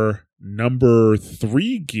our number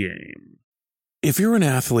 3 game. If you're an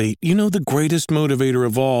athlete, you know the greatest motivator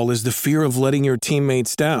of all is the fear of letting your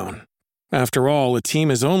teammates down. After all, a team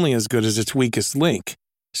is only as good as its weakest link.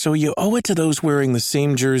 So you owe it to those wearing the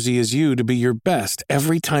same jersey as you to be your best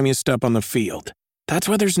every time you step on the field. That's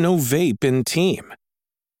why there's no vape in team.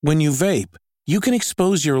 When you vape, you can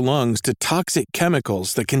expose your lungs to toxic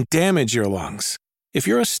chemicals that can damage your lungs. If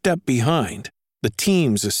you're a step behind, the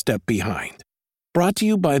team's a step behind. Brought to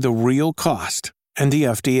you by The Real Cost and the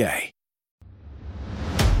FDA.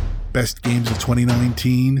 Best games of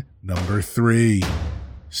 2019, number 3.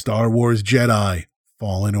 Star Wars Jedi: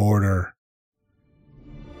 Fallen Order.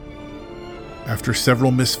 After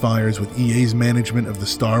several misfires with EA's management of the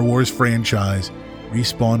Star Wars franchise,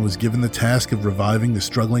 Respawn was given the task of reviving the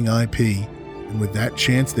struggling IP, and with that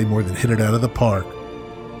chance they more than hit it out of the park.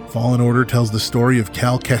 Fallen Order tells the story of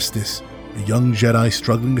Cal Kestis, a young Jedi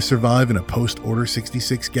struggling to survive in a post-Order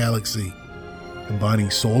 66 galaxy. Combining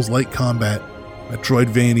Souls-like combat,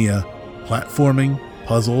 Metroidvania, platforming,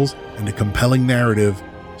 puzzles, and a compelling narrative,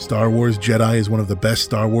 Star Wars Jedi is one of the best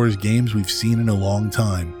Star Wars games we've seen in a long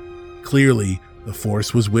time. Clearly, the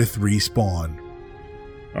Force was with Respawn.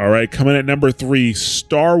 All right, coming at number 3,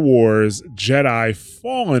 Star Wars Jedi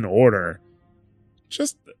Fallen Order.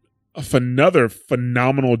 Just another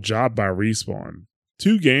phenomenal job by Respawn.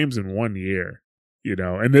 2 games in 1 year,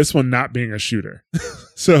 and this one not being a shooter.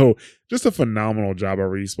 So just a phenomenal job by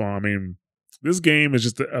Respawn. I mean, this game is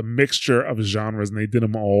just a mixture of genres, and they did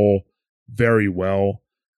them all very well.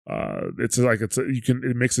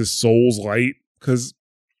 It mixes Souls-light because,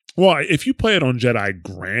 well, if you play it on Jedi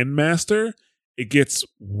Grandmaster, it gets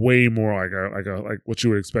way more like what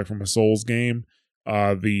you would expect from a Souls game.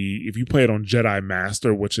 If you play it on Jedi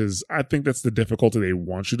Master, which is, I think that's the difficulty they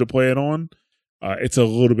want you to play it on, it's a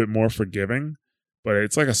little bit more forgiving. But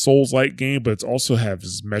it's like a Souls-like game, but it also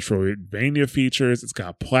has Metroidvania features. It's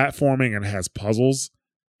got platforming and it has puzzles.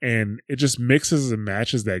 And it just mixes and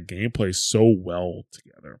matches that gameplay so well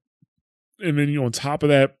together. And then, on top of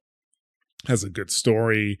that, has a good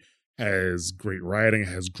story, has great writing,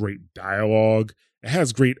 has great dialogue, it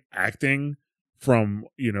has great acting from,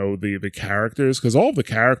 the characters. Because all of the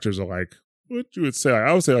characters are like, what you would say,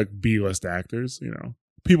 I would say like B-list actors,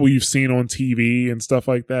 people you've seen on TV and stuff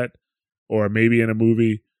like that. Or maybe in a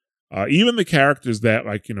movie, even the characters that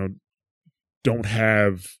don't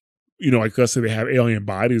have, let's say they have alien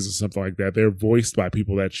bodies or something like that. They're voiced by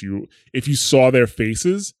people that if you saw their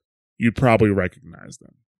faces, you'd probably recognize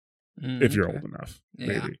them if you're old enough,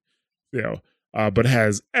 maybe. But it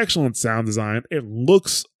has excellent sound design. It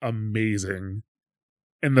looks amazing.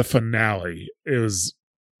 And the finale, it was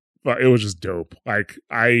just dope. Like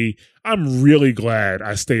I'm really glad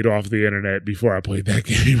I stayed off the internet before I played that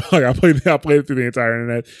game. Like I played it through the entire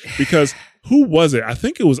internet because who was it? I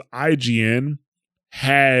think it was IGN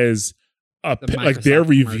has their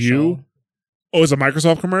review. Commercial. Oh, it's a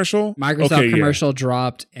Microsoft commercial? Microsoft commercial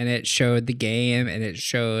dropped and it showed the game and it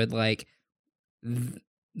showed like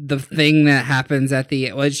the thing that happens at the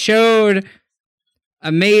it showed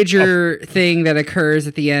a major thing that occurs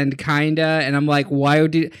at the end, kinda, and I'm like, why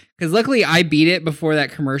would you? Because luckily I beat it before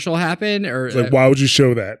that commercial happened. Or why would you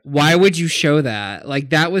show that? Why would you show that? Like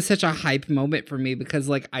that was such a hype moment for me because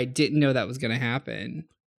like I didn't know that was gonna happen.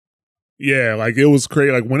 Yeah, like it was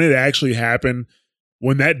crazy. Like when it actually happened,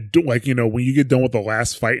 when that when you get done with the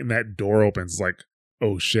last fight and that door opens, it's like,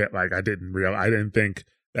 oh shit! Like I didn't think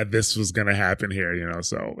that this was gonna happen here.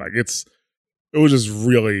 So like it was just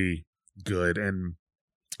really good and.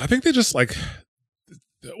 I think they just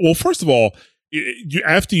first of all,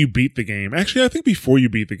 after you beat the game, actually, I think before you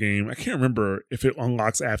beat the game, I can't remember if it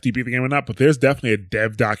unlocks after you beat the game or not, but there's definitely a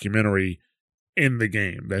dev documentary in the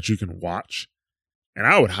game that you can watch. And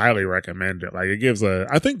I would highly recommend it. Like it gives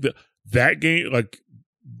I think that game, like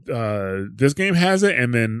this game has it,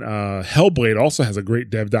 and then Hellblade also has a great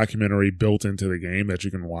dev documentary built into the game that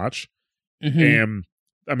you can watch. Mm-hmm. And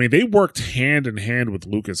I mean, they worked hand in hand with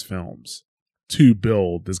Lucasfilms to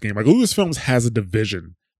build this game. Like, Lucasfilms has a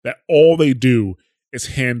division that all they do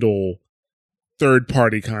is handle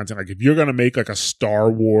third-party content. Like, if you're going to make like a Star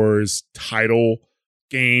Wars title,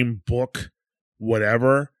 game, book,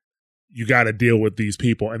 whatever, you got to deal with these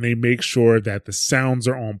people. And they make sure that the sounds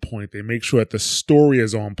are on point. They make sure that the story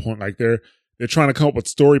is on point. Like, they're trying to come up with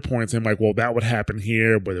story points and like, well, that would happen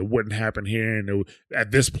here, but it wouldn't happen here. And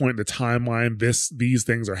at this point in the timeline, these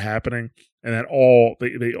things are happening, and that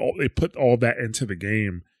they put all that into the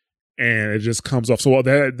game, and it just comes off. So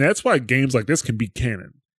that's why games like this can be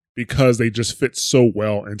canon, because they just fit so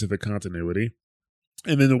well into the continuity.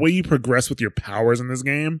 And then the way you progress with your powers in this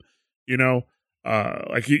game, you know,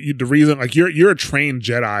 like the reason, like you're a trained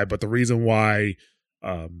Jedi, but the reason why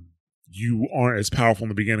you aren't as powerful in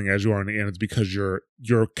the beginning as you are in the end is because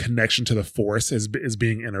your connection to the Force is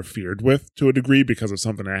being interfered with to a degree because of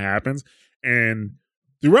something that happens. And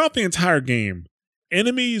throughout the entire game,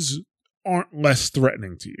 enemies aren't less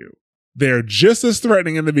threatening to you. They're just as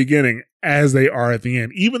threatening in the beginning as they are at the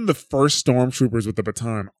end. Even the first stormtroopers with the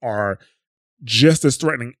baton are just as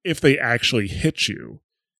threatening if they actually hit you.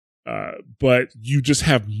 But you just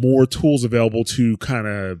have more tools available to kind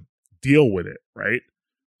of deal with it, right?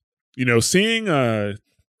 You know, seeing,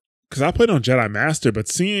 because I played on Jedi Master, but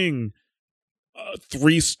seeing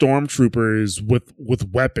 3 stormtroopers with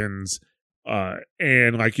weapons,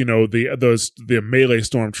 and like, you know, the melee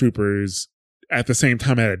stormtroopers at the same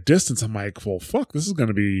time at a distance, I'm like, well, fuck, this is going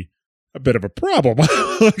to be a bit of a problem,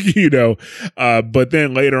 you know. But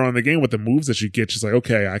then later on in the game, with the moves that you get, just like,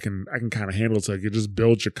 okay, I can kind of handle it. So like, it just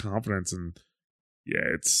builds your confidence, and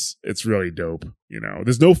yeah, it's really dope. You know,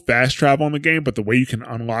 there's no fast travel in the game, but the way you can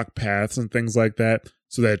unlock paths and things like that,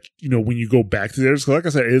 so that, you know, when you go back to there, because like I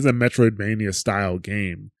said, it is a Metroidvania style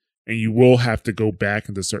game, and you will have to go back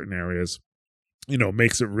into certain areas. You know,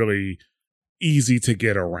 makes it really easy to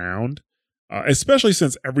get around, especially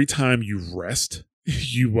since every time you rest,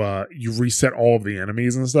 you reset all of the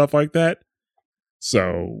enemies and stuff like that.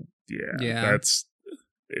 So yeah.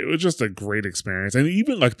 It was just a great experience. And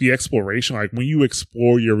even like the exploration, like when you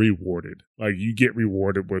explore, you're rewarded. Like you get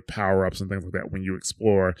rewarded with power-ups and things like that when you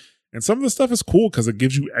explore. And some of the stuff is cool because it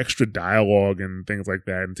gives you extra dialogue and things like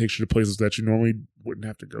that, and takes you to places that you normally wouldn't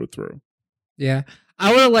have to go through. Yeah.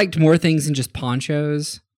 I would have liked more things than just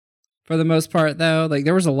ponchos for the most part, though. Like,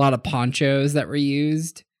 there was a lot of ponchos that were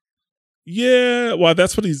used. Yeah, well,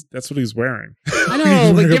 that's what he's wearing. I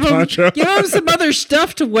know, but give him some other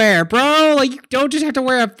stuff to wear, bro. Like, you don't just have to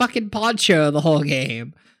wear a fucking poncho the whole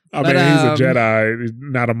game. I mean, he's a Jedi,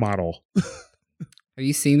 not a model. Have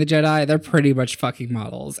you seen the Jedi? They're pretty much fucking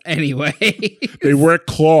models anyway. They wear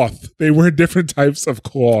cloth. They wear different types of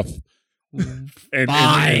cloth. and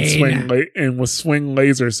swing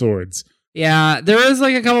laser swords. Yeah, there was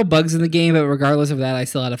like a couple bugs in the game, but regardless of that, I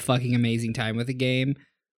still had a fucking amazing time with the game.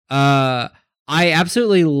 I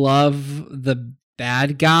absolutely love the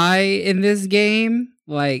bad guy in this game.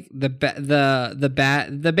 Like basically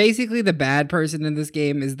the bad person in this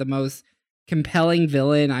game is the most compelling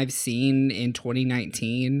villain I've seen in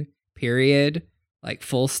 2019. Period. Like,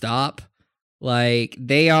 full stop. Like,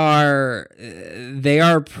 they are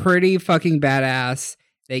pretty fucking badass.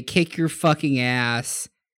 They kick your fucking ass.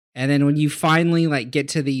 And then when you finally like get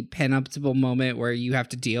to the penultimate moment where you have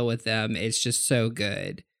to deal with them, it's just so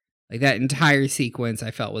good. Like, that entire sequence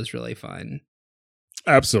I felt was really fun.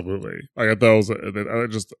 Absolutely. Like, I thought I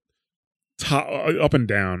just up and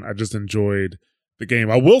down. I just enjoyed the game.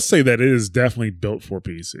 I will say that it is definitely built for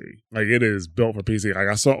PC. Like, it is built for PC. Like,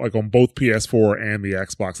 I saw, like, on both PS4 and the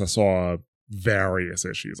Xbox, I saw various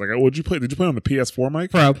issues. Like, did you play on the PS4,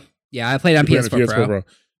 Mike? Pro. Yeah, I played on PS4 Pro.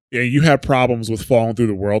 Yeah, you had problems with falling through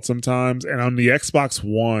the world sometimes. And on the Xbox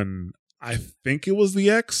One, I think it was the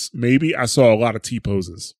X, maybe, I saw a lot of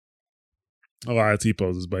T-poses. But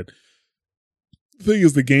the thing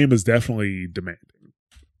is, the game is definitely demanding,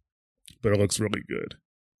 but it looks really good.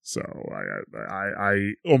 So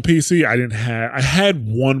I on PC, I had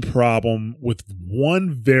one problem with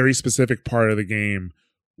one very specific part of the game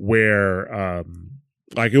where,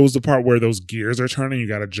 like, it was the part where those gears are turning, you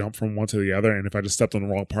got to jump from one to the other. And if I just stepped on the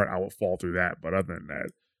wrong part, I would fall through that. But other than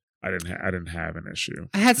that, I didn't have an issue.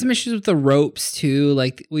 I had some issues with the ropes too.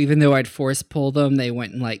 Like, even though I'd force pull them, they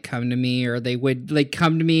wouldn't like come to me, or they would like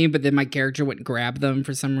come to me, but then my character wouldn't grab them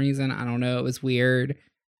for some reason. I don't know. It was weird.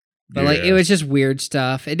 But like, it was just weird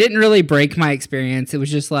stuff. It didn't really break my experience. It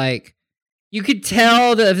was just like, you could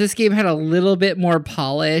tell that if this game had a little bit more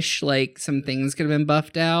polish, like some things could have been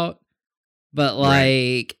buffed out. but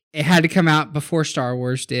like it had to come out before Star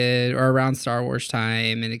Wars did, or around Star Wars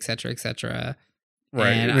time, and et cetera, et cetera.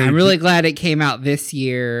 Right. And I'm really glad it came out this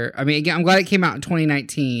year. I mean, again, I'm glad it came out in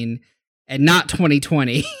 2019 and not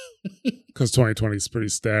 2020. Because 2020 is pretty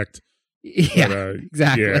stacked. Yeah, but,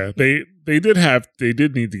 exactly. Yeah, they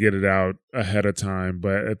did need to get it out ahead of time,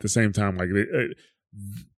 but at the same time, like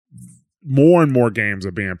more and more games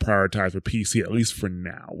are being prioritized for PC, at least for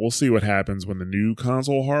now. We'll see what happens when the new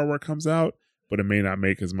console hardware comes out, but it may not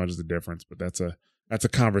make as much as a difference. But that's a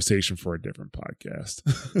conversation for a different podcast.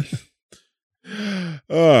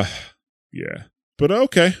 Yeah. But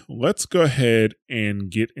okay, let's go ahead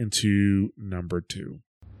and get into number 2.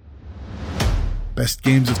 Best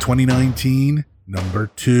games of 2019, number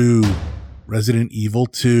 2, Resident Evil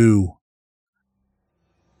 2.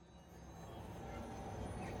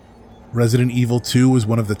 Resident Evil 2 was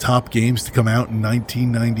one of the top games to come out in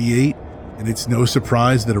 1998, and it's no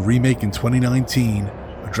surprise that a remake in 2019,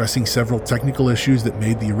 addressing several technical issues that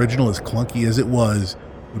made the original as clunky as it was,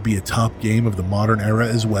 would be a top game of the modern era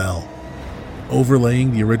as well.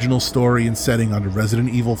 Overlaying the original story and setting onto Resident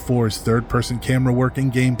Evil 4's third-person camera work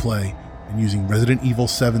and gameplay, and using Resident Evil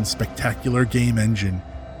 7's spectacular game engine,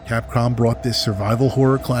 Capcom brought this survival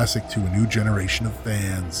horror classic to a new generation of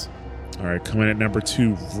fans. All right, coming at number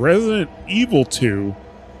 2, Resident Evil 2.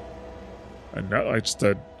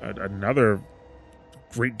 Another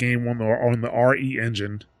great game on the RE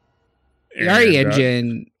engine. The RE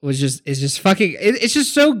engine is just fucking. It's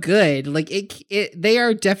just so good. Like they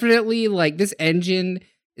are definitely like, this engine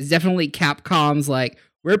is definitely Capcom's like,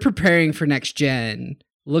 we're preparing for next gen.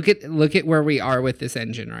 Look at where we are with this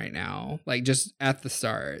engine right now. Like, just at the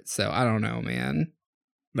start. So I don't know, man.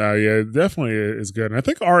 No, yeah, it definitely is good. And I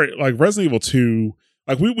think Resident Evil 2,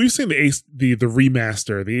 like we've seen the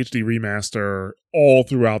remaster, the HD remaster all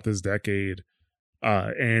throughout this decade.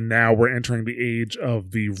 And now we're entering the age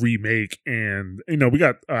of the remake. And, we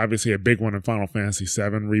got obviously a big one in Final Fantasy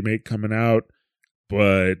VII remake coming out.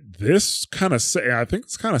 But this kind of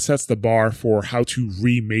sets the bar for how to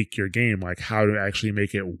remake your game, like how to actually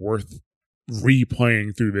make it worth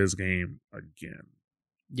replaying through this game again.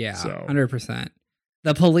 Yeah, so 100%.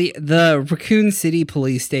 The Raccoon City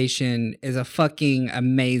police station is a fucking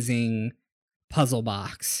amazing puzzle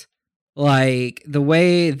box. Like, the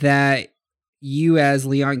way that you as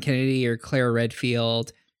Leon Kennedy or Claire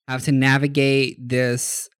Redfield have to navigate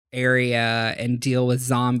this area and deal with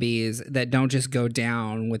zombies that don't just go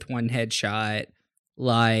down with one headshot,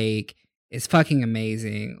 like, it's fucking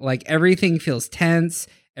amazing. Like, everything feels tense,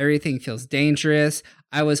 everything feels dangerous.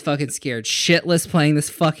 I was fucking scared shitless playing this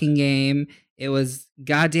fucking game. It was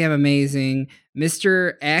goddamn amazing.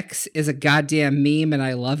 Mr. X is a goddamn meme and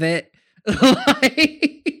I love it.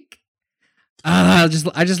 Like, I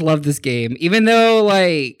just love this game. Even though,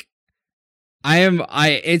 like,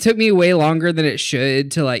 it took me way longer than it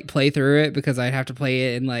should to like play through it, because I'd have to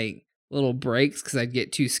play it in like little breaks because I'd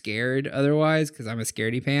get too scared otherwise, because I'm a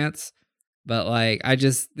scaredy pants. But like,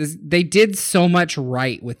 they did so much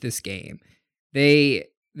right with this game. They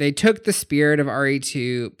took the spirit of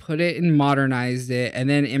RE2, put it and modernized it, and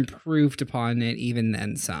then improved upon it even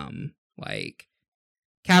then some. Like,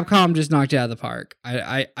 Capcom just knocked it out of the park.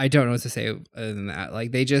 I don't know what to say other than that.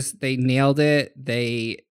 Like, they nailed it.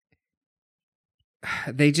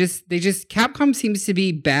 Capcom seems to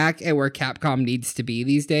be back at where Capcom needs to be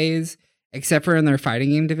these days, except for in their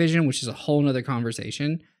fighting game division, which is a whole nother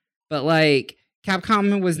conversation. But like,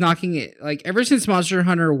 Capcom was knocking it, like, ever since Monster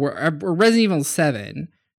Hunter or Resident Evil 7.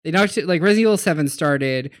 They knocked it, like, Resident Evil 7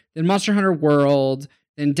 started, then Monster Hunter World,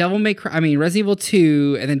 then Resident Evil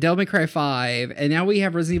 2, and then Devil May Cry 5, and now we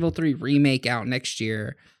have Resident Evil 3 Remake out next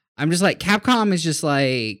year. I'm just like, Capcom is just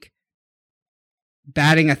like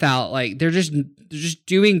batting 1,000. Like, they're just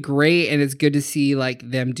doing great, and it's good to see like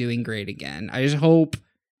them doing great again. I just hope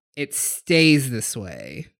it stays this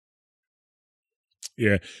way.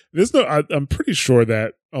 Yeah, I'm pretty sure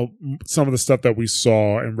that some of the stuff that we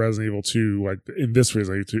saw in Resident Evil 2, like in this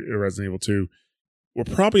Resident Evil 2, were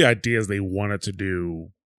probably ideas they wanted to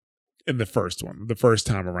do in the first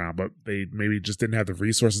time around, but they maybe just didn't have the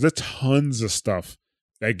resources. There's tons of stuff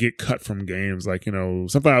that get cut from games, like,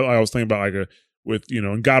 something I was thinking about, like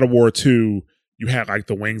in God of War 2, you had like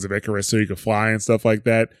the wings of Icarus so you could fly and stuff like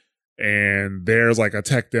that. And there's like a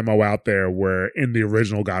tech demo out there where in the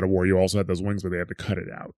original God of War, you also had those wings, but they had to cut it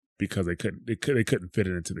out because they couldn't fit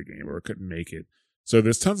it into the game, or couldn't make it. So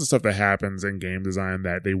there's tons of stuff that happens in game design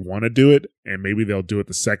that they want to do it, and maybe they'll do it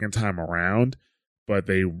the second time around, but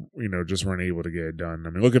they, just weren't able to get it done. I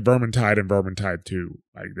mean, look at Vermintide and Vermintide 2.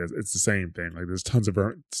 Like, it's the same thing. Like, there's tons of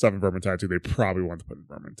stuff in Vermintide 2 they probably want to put in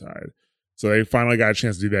Vermintide. So they finally got a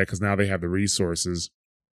chance to do that because now they have the resources.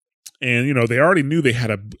 And, you know, they already knew they had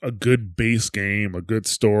a good base game, a good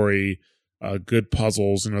story, good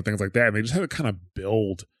puzzles, you know, things like that. And they just had to kind of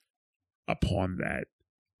build upon that.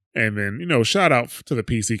 And then, you know, shout out to the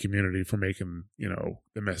PC community for making, you know,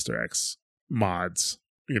 the Mr. X mods.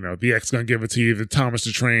 You know, the X gonna give it to you, the Thomas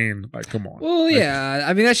the Train. Like, come on. Well, yeah.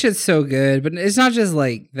 I mean, that shit's so good, but it's not just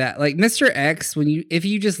like that. Like Mr. X, if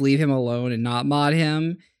you just leave him alone and not mod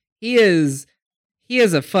him, he is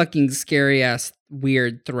a fucking scary ass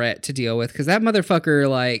weird threat to deal with, because that motherfucker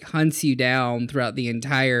like hunts you down throughout the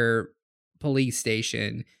entire police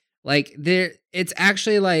station. Like it's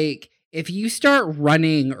actually like, if you start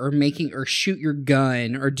running or shoot your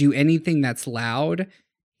gun or do anything that's loud,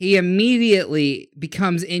 he immediately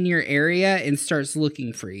becomes in your area and starts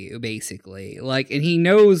looking for you, basically. Like, and he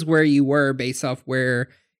knows where you were based off where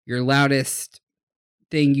your loudest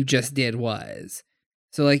thing you just did was.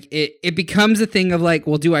 So, like, it becomes a thing of, like,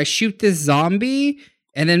 well, do I shoot this zombie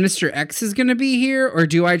and then Mr. X is going to be here? Or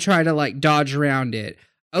do I try to, like, dodge around it?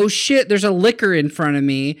 Oh, shit, there's a liquor in front of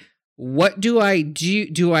me. What do I do?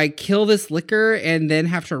 Do I kill this liquor and then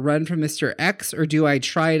have to run from Mr. X? Or do I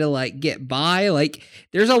try to, like, get by? Like,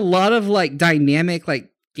 there's a lot of, like, dynamic,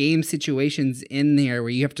 like, game situations in there where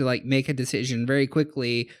you have to, like, make a decision very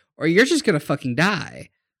quickly, or you're just going to fucking die.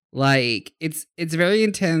 Like, it's very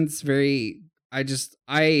intense, very... I just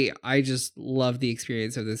love the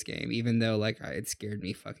experience of this game, even though, like, it scared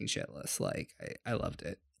me fucking shitless. Like, I loved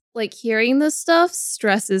it. Like, hearing this stuff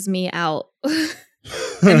stresses me out. And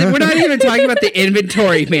then we're not even talking about the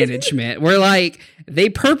inventory management. We're like, they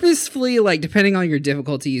purposefully, like, depending on your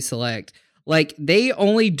difficulty you select, like, they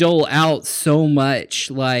only dole out so much,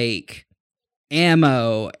 like,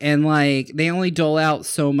 ammo, and, like, they only dole out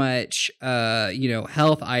so much, you know,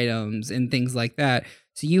 health items and things like that.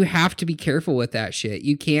 So you have to be careful with that shit.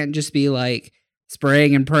 You can't just be, like,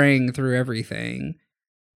 spraying and praying through everything.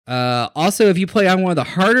 Also, if you play on one of the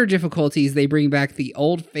harder difficulties, they bring back the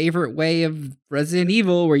old favorite way of Resident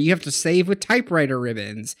Evil where you have to save with typewriter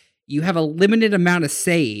ribbons. You have a limited amount of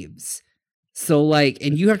saves. So, like,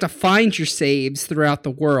 and you have to find your saves throughout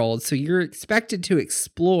the world. So you're expected to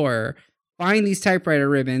explore, find these typewriter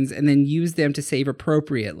ribbons, and then use them to save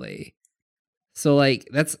appropriately. So, like,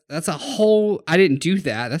 that's a whole... I didn't do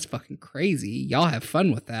that. That's fucking crazy. Y'all have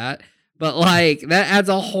fun with that. But, like, that adds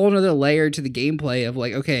a whole nother layer to the gameplay of,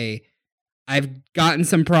 like, okay, I've gotten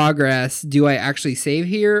some progress. Do I actually save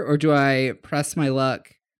here, or do I press my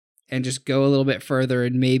luck and just go a little bit further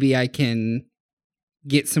and maybe I can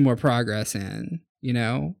get some more progress in, you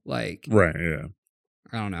know? Like, right, yeah.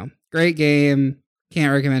 I don't know. Great game.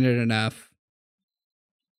 Can't recommend it enough.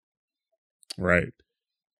 Right.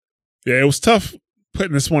 Yeah, it was tough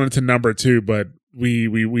putting this one into number 2, but we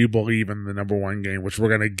believe in the number 1 game, which we're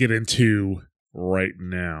going to get into right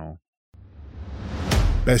now.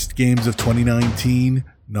 Best games of 2019,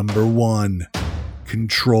 number 1,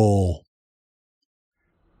 Control.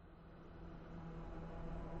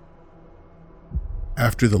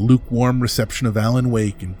 After the lukewarm reception of Alan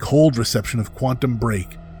Wake and cold reception of Quantum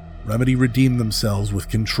Break, Remedy redeemed themselves with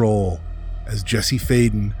Control. As Jesse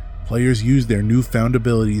Faden, players use their newfound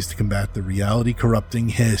abilities to combat the reality-corrupting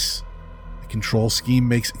Hiss. The Control scheme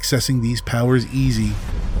makes accessing these powers easy,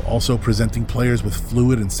 while also presenting players with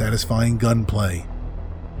fluid and satisfying gunplay.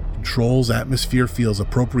 Control's atmosphere feels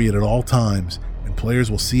appropriate at all times, and players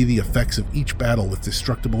will see the effects of each battle with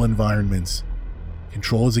destructible environments.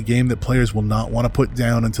 Control is a game that players will not want to put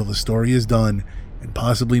down until the story is done, and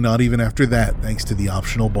possibly not even after that, thanks to the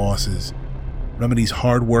optional bosses. Remedy's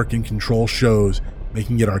hard work in Control shows,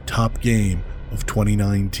 making it our top game of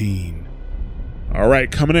 2019. All right,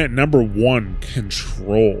 coming in at number 1,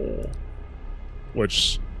 Control,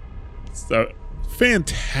 which is a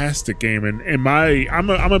fantastic game, and I'm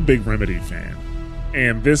a big Remedy fan,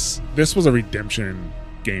 and this was a redemption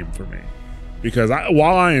game for me, because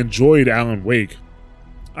while I enjoyed Alan Wake,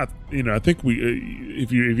 I think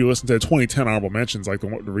if you listen to the 2010 honorable mentions, like the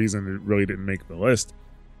reason it really didn't make the list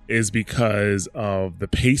is because of the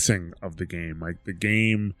pacing of the game. Like, the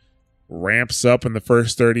game ramps up in the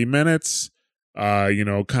first 30 minutes,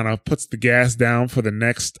 kind of puts the gas down for the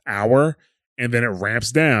next hour, and then it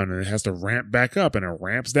ramps down, and it has to ramp back up, and it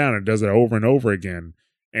ramps down, and does it over and over again.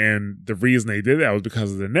 And the reason they did that was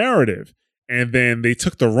because of the narrative. And then they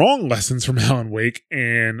took the wrong lessons from Alan Wake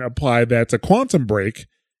and applied that to Quantum Break,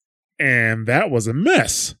 and that was a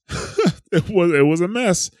mess. It was a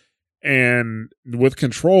mess. And with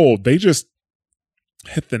Control, they just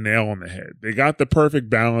hit the nail on the head. They got the perfect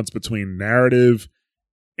balance between narrative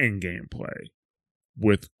and gameplay.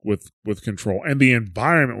 with Control, and the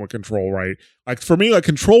environment with Control, right? Like for me, like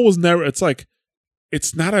Control was never, it's like,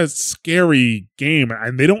 it's not a scary game,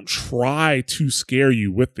 and they don't try to scare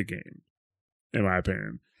you with the game, in my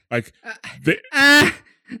opinion. Like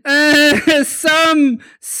some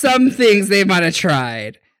things they might have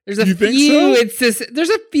tried. There's a few instances. There's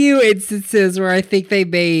a few instances where I think they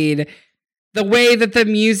made the way that the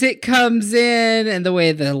music comes in and the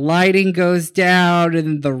way the lighting goes down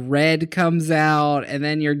and the red comes out, and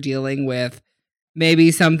then you're dealing with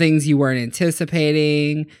maybe some things you weren't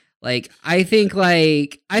anticipating. Like I think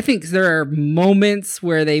there are moments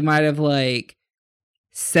where they might have like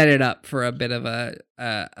set it up for a bit of a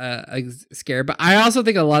scare, but I also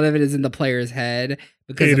think a lot of it is in the player's head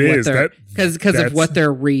because of what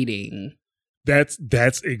they're reading. That's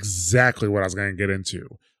exactly what I was going to get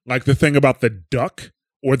into. Like the thing about the duck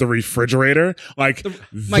or the refrigerator, like the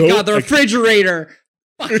refrigerator,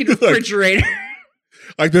 fucking refrigerator.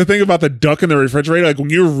 Like the thing about the duck in the refrigerator, like when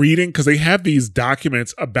you're reading, because they have these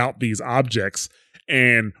documents about these objects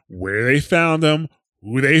and where they found them,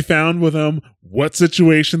 who they found with them, what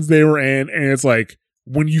situations they were in, and it's like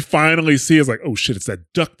when you finally see, it's like, oh shit, it's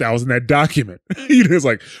that duck that was in that document. You know, it's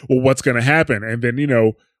like, well, what's going to happen? And then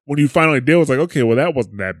when you finally deal, it's like, okay, well, that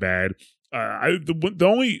wasn't that bad.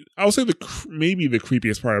 I'll say maybe the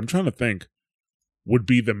creepiest part, I'm trying to think, would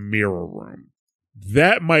be the mirror room.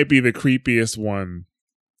 That might be the creepiest one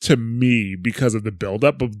to me because of the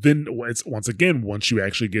buildup. But then once you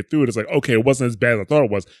actually get through it, it's like, okay, it wasn't as bad as I thought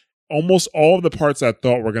it was. Almost all of the parts I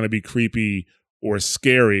thought were going to be creepy or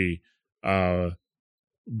scary,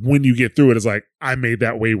 when you get through it, it's like, I made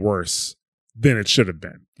that way worse than it should have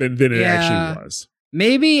been, than it actually was.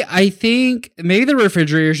 Maybe the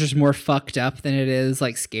refrigerator is just more fucked up than it is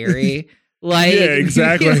like scary. Like, yeah,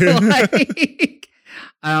 exactly. Like,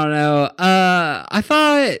 I don't know.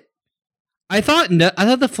 I thought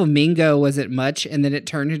the flamingo wasn't much, and then it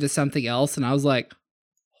turned into something else, and I was like,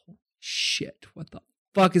 oh, shit, what the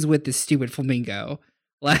fuck is with this stupid flamingo?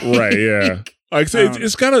 Like, right, yeah. Like, so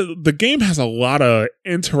the game has a lot of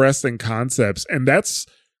interesting concepts, and that's,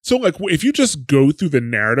 so like, if you just go through the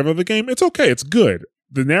narrative of the game, it's okay, it's good.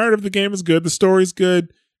 The narrative of the game is good, the story's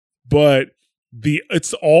good, but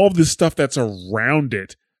it's all of this stuff that's around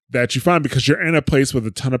it that you find because you're in a place with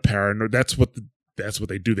a ton of paranoia. That's what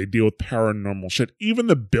they do. They deal with paranormal shit. Even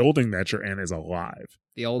the building that you're in is alive.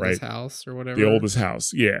 The oldest house or whatever. The oldest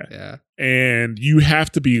house, yeah. Yeah. And you have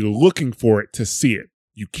to be looking for it to see it.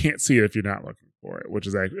 You can't see it if you're not looking for it, which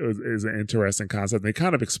is an interesting concept. They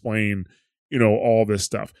kind of explain, all this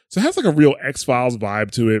stuff. So it has like a real X-Files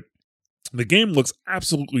vibe to it. The game looks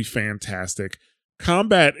absolutely fantastic.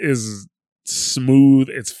 Combat is smooth.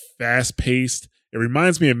 It's fast-paced. It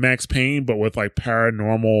reminds me of Max Payne, but with like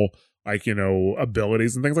paranormal, like,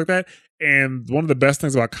 abilities and things like that. And one of the best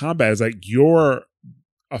things about combat is like your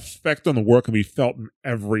effect on the world can be felt in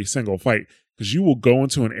every single fight, because you will go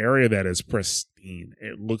into an area that is pristine.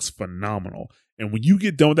 It looks phenomenal. And when you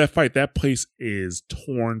get done with that fight, that place is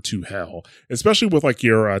torn to hell, especially with like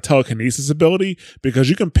your telekinesis ability, because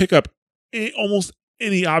you can pick up almost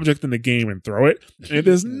any object in the game and throw it. And if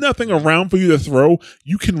there's nothing around for you to throw,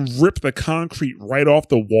 you can rip the concrete right off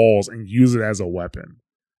the walls and use it as a weapon.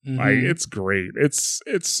 Mm-hmm. Like, it's great. It's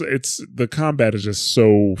the combat is just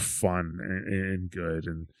so fun and good,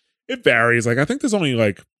 and it varies. Like, I think there's only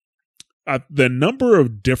like the number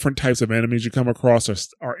of different types of enemies you come across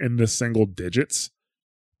are in the single digits,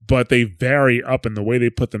 but they vary up, and the way they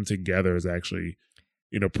put them together is actually,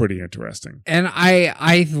 pretty interesting. And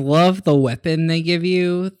I love the weapon they give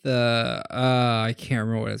you. The I can't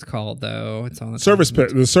remember what it's called though. It's on the service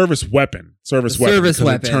weapon.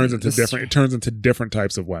 It turns into different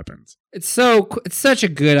types of weapons. It's such a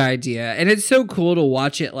good idea, and it's so cool to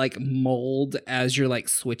watch it like mold as you're like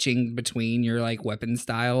switching between your like weapon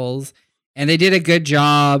styles. And they did a good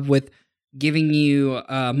job with giving you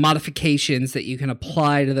modifications that you can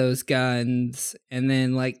apply to those guns, and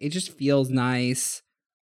then like it just feels nice.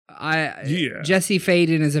 Jesse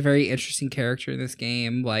Faden is a very interesting character in this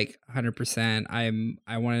game, like 100%.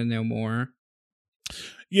 I want to know more.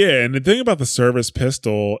 Yeah, and the thing about the service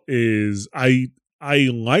pistol is I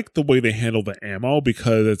like the way they handle the ammo,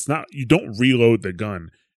 because it's not, you don't reload the gun.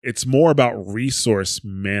 It's more about resource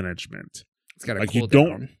management. It's got a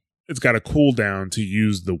cooldown. It's got a cooldown to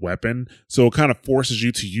use the weapon, so it kind of forces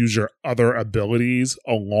you to use your other abilities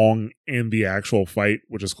along in the actual fight,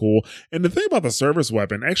 which is cool. And the thing about the service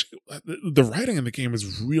weapon, actually, the writing in the game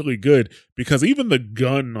is really good, because even the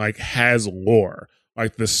gun like has lore.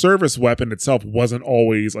 Like, the service weapon itself wasn't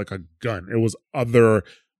always like a gun; it was other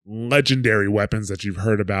legendary weapons that you've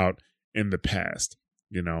heard about in the past.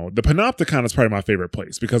 You know, the Panopticon is probably my favorite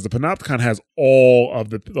place because the Panopticon has all of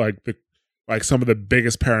the some of the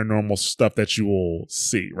biggest paranormal stuff that you will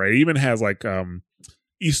see, right? It even has like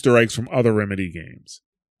Easter eggs from other Remedy games,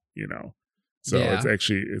 you know. So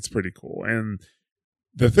it's pretty cool. And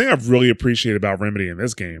the thing I've really appreciated about Remedy in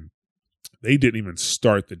this game, they didn't even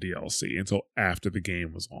start the DLC until after the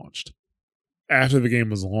game was launched. After the game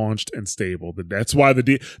was launched and stable, that's why the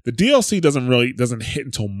DLC doesn't hit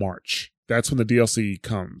until March. That's when the DLC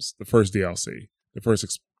comes, the first DLC, the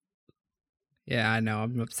first. Yeah, I know.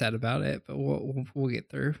 I'm upset about it, but we'll get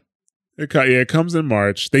through. It comes in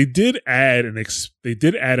March. They did add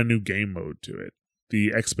a new game mode to it,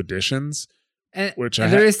 the Expeditions, and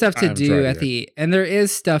there is stuff to do at the end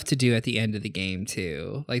of the game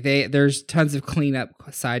too. Like there's tons of cleanup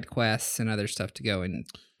side quests and other stuff to go and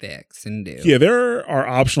fix and do. Yeah, there are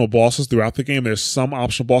optional bosses throughout the game. There's some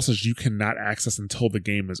optional bosses you cannot access until the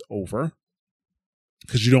game is over,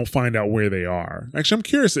 because you don't find out where they are. Actually, I'm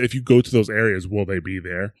curious if you go to those areas, will they be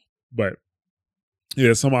there? But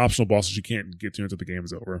yeah, some optional bosses you can't get to until the game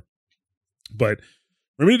is over. But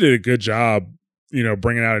Remedy did a good job, you know,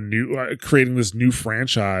 bringing out creating this new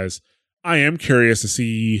franchise. I am curious to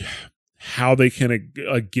see how they can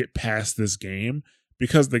get past this game,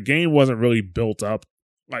 because the game wasn't really built up.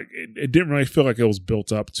 Like it didn't really feel like it was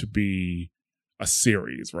built up to be a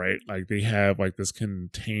series, right? Like they have like this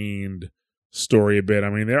contained story a bit. I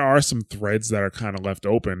mean, there are some threads that are kind of left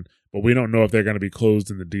open, but we don't know if they're going to be closed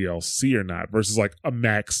in the DLC or not, versus like not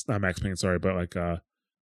Max Payne, sorry, but like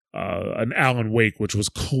an Alan Wake, which was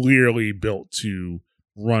clearly built to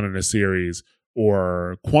run in a series,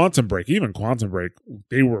 or Quantum Break. Even Quantum Break,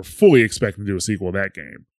 they were fully expecting to do a sequel to that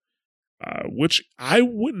game, which I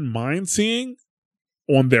wouldn't mind seeing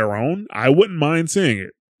on their own. I wouldn't mind seeing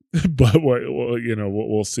it, but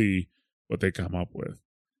we'll see what they come up with.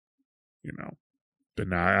 You know, but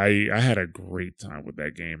no, I had a great time with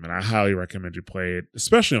that game, and I highly recommend you play it,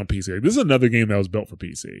 especially on PC. This is another game that was built for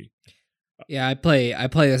PC. Yeah, I play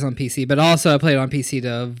this on PC, but also I played it on PC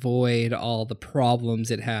to avoid all the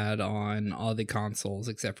problems it had on all the consoles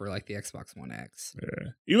except for like the Xbox One X. Yeah,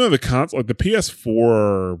 even though the console, like the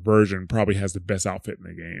PS4 version, probably has the best outfit in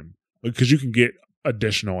the game, because you can get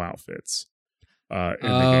additional outfits. In the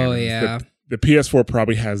game. Yeah. The PS4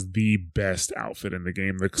 probably has the best outfit in the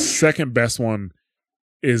game. The second best one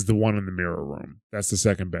is the one in the mirror room. That's the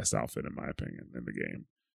second best outfit, in my opinion, in the game.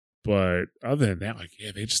 But other than that, like,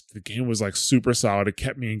 yeah, the game was like super solid. It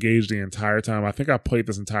kept me engaged the entire time. I think I played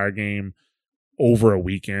this entire game over a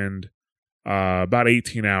weekend. About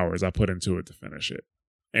 18 hours I put into it to finish it.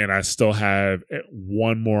 And I still have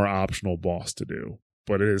one more optional boss to do,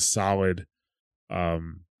 but it is solid.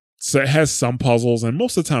 So it has some puzzles, and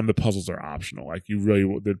most of the time the puzzles are optional. Like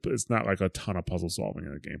it's not like a ton of puzzle solving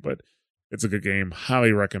in the game, but it's a good game.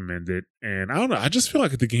 Highly recommend it. And I don't know, I just feel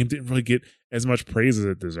like the game didn't really get as much praise as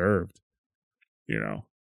it deserved. You know,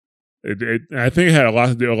 I think it had a lot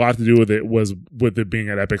to do with it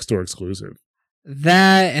being an Epic Store exclusive.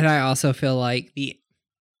 That, and I also feel like the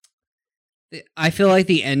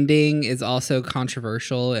ending is also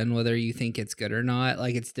controversial, and whether you think it's good or not,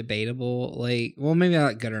 like it's debatable. Like, well, maybe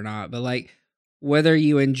not good or not, but like whether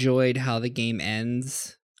you enjoyed how the game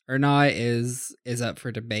ends or not is up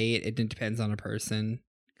for debate. It depends on a person,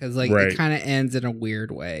 because like It kind of ends in a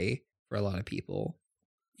weird way for a lot of people.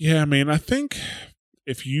 Yeah, I mean, I think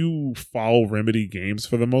if you follow Remedy games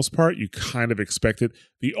for the most part, you kind of expect it.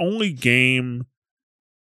 The only game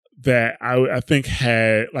that I think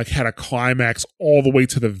had a climax all the way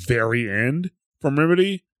to the very end from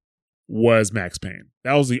Remedy was Max Payne.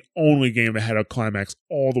 That was the only game that had a climax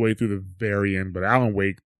all the way through the very end. But Alan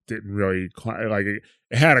Wake didn't really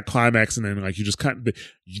it had a climax, and then like you just kind of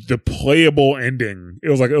the playable ending. It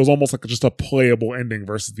was almost like just a playable ending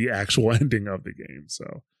versus the actual ending of the game.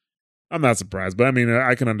 So I'm not surprised, but I mean,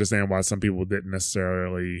 I can understand why some people didn't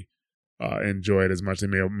necessarily enjoy it as much. They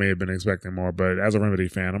may have been expecting more, but as a Remedy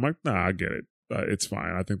fan, I'm like, nah, I get it. It's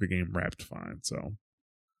fine. I think the game wrapped fine. So,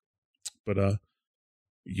 but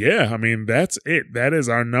yeah, I mean, that's it. That is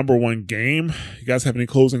our number one game. You guys have any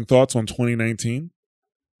closing thoughts on 2019?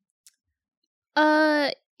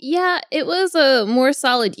 Yeah, it was a more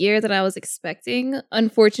solid year than I was expecting.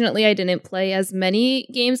 Unfortunately, I didn't play as many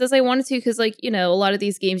games as I wanted to, because like, you know, a lot of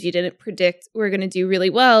these games you didn't predict were going to do really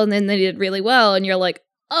well, and then they did really well, and you're like,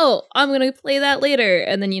 oh, I'm going to play that later.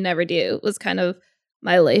 And then you never do. It was kind of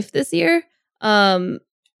my life this year. Also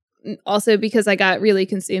because I got really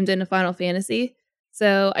consumed into Final Fantasy.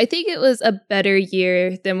 So I think it was a better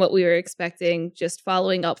year than what we were expecting, just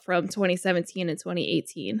following up from 2017 and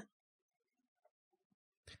 2018.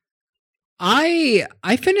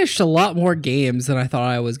 I finished a lot more games than I thought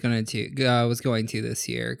I was going to this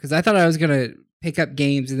year, because I thought I was going to pick up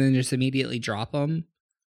games and then just immediately drop them.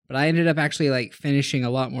 But I ended up actually like finishing a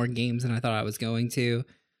lot more games than I thought I was going to.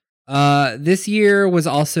 This year was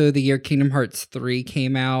also the year Kingdom Hearts 3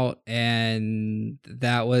 came out, and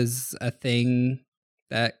that was a thing.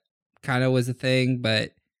 That kind of was a thing,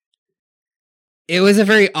 but it was a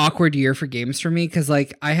very awkward year for games for me, because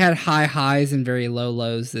like I had high highs and very low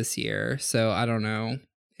lows this year. So I don't know.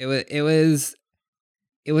 It was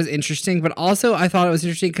interesting, but also I thought it was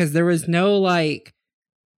interesting because there was no like,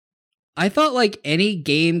 I thought like any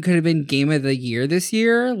game could have been game of the year this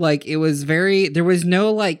year. Like it was there was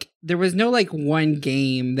no like one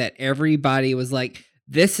game that everybody was like,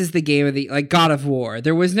 this is the game of the, like God of War.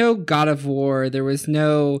 There was no God of War. There was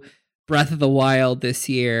no Breath of the Wild this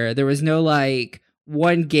year. There was no like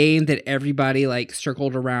one game that everybody like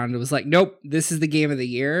circled around. It was like, nope, this is the game of the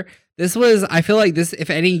year. This was, I feel like this, if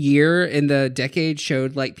any year in the decade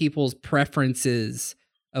showed like people's preferences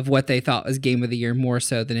of what they thought was game of the year more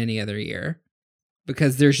so than any other year,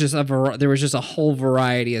 because there was just a whole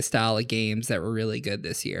variety of style of games that were really good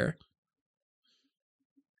this year.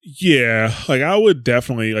 Yeah, like I would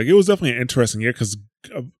definitely, like it was definitely an interesting year because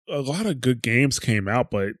a lot of good games came out,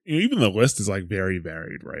 but you know, even the list is like very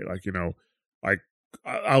varied, right? Like, you know, like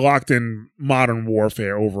I locked in Modern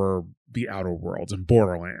Warfare over the Outer Worlds and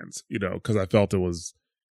Borderlands, you know, because I felt it was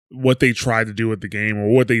what they tried to do with the game, or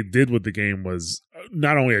what they did with the game, was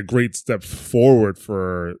not only a great step forward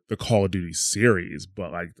for the Call of Duty series,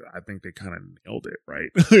 but like I think they kind of nailed it, right?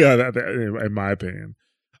 Yeah, that, in my opinion.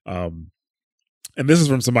 And this is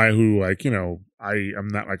from somebody who, like, you know, I'm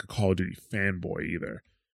not like a Call of Duty fanboy either.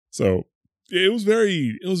 So it was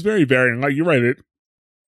very varying. Like, you're right, it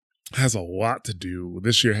has a lot to do.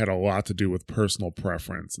 This year had a lot to do with personal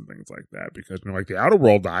preference and things like that. Because, you know, like the Outer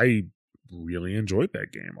World, I really enjoyed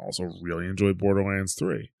that game. Also really enjoyed Borderlands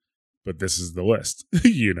 3. But this is the list,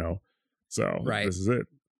 you know? So right. This is it.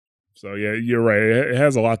 So yeah, you're right. It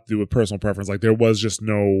has a lot to do with personal preference. Like there was just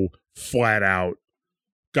no flat out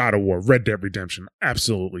God of War, Red Dead Redemption,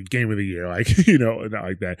 absolutely game of the year. Like, you know, not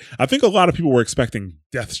like that. I think a lot of people were expecting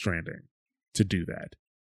Death Stranding to do that.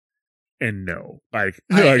 And no, I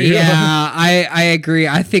agree.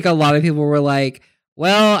 I think a lot of people were like,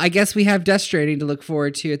 well, I guess we have Death Stranding to look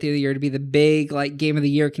forward to at the end of the year to be the big like game of the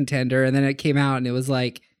year contender. And then it came out and it was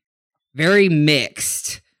like very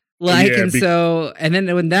mixed. Like, yeah, and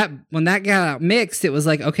then when that got out mixed, it was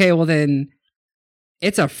like, okay, well then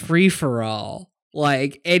it's a free for all.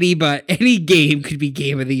 Like any game could be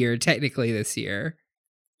game of the year technically this year.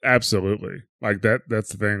 Absolutely. Like that's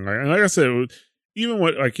the thing. Like, and like I said, even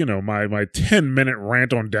what, like, you know, my 10-minute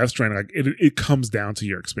rant on Death Stranding, like it comes down to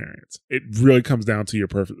your experience. It really comes down to your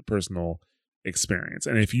personal experience.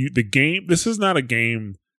 And if this is not a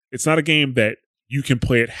game, it's not a game that you can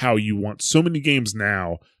play it how you want. So many games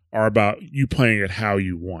now are about you playing it how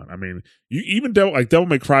you want. I mean, you even Devil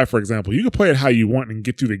May Cry, for example, you can play it how you want and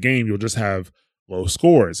get through the game. You'll just have low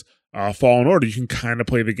scores. Fallen Order, you can kind of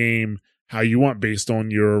play the game how you want based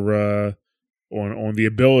on your on the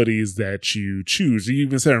abilities that you choose. You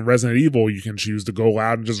even said in Resident Evil, you can choose to go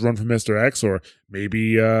loud and just run from Mr. X, or maybe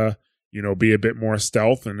you know, be a bit more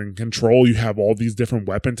stealth. And in Control, you have all these different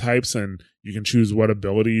weapon types, and you can choose what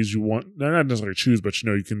abilities you want. Not necessarily choose, but you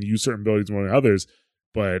know, you can use certain abilities more than others.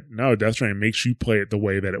 But no, Death Stranding makes you play it the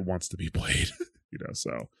way that it wants to be played. You know,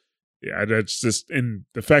 so. Yeah, that's just, and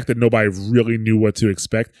the fact that nobody really knew what to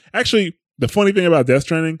expect. Actually, the funny thing about Death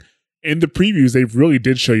Stranding, in the previews, they really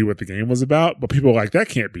did show you what the game was about, but people were like, that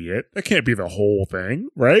can't be it. That can't be the whole thing,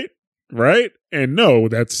 right? Right? And no,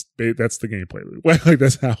 that's the gameplay loop. Like,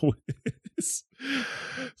 that's how it is.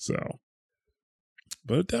 So,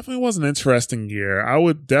 but it definitely was an interesting year. I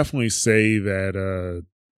would definitely say that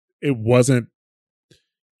it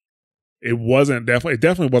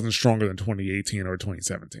definitely wasn't stronger than 2018 or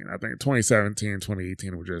 2017. I think 2017 and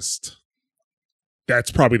 2018 were just,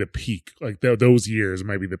 that's probably the peak. Like those years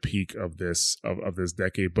might be the peak of this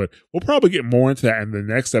decade. But we'll probably get more into that in the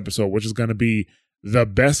next episode, which is going to be the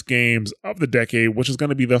best games of the decade, which is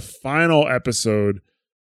going to be the final episode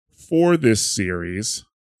for this series.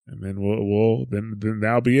 And then then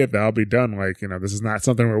that'll be it. That'll be done. Like, you know, this is not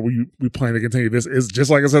something where we plan to continue. This is,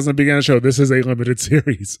 just like it says in the beginning of the show, this is a limited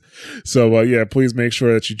series. So yeah, please make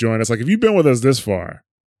sure that you join us. Like, if you've been with us this far,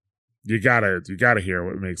 you gotta hear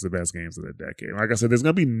what makes the best games of the decade. Like I said, there's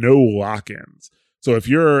gonna be no lock-ins. So if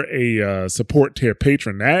you're a support tier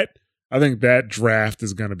patron, I think that draft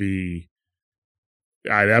is gonna be.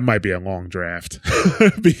 That might be a long draft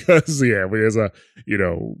because yeah,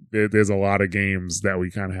 there's a lot of games that we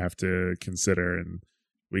kind of have to consider, and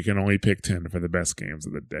we can only pick 10 for the best games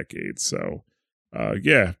of the decade. So,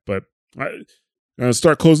 yeah, but I'm going to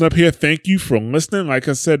start closing up here. Thank you for listening. Like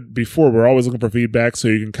I said before, we're always looking for feedback, so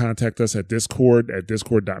you can contact us at Discord at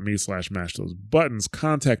discord.me/mashthosebuttons,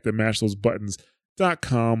 contact at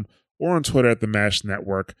mashthosebuttons.com, or on Twitter at the Mash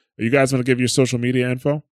Network. Are you guys want to give your social media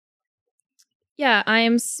info? Yeah, I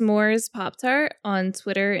am S'mores Pop-Tart on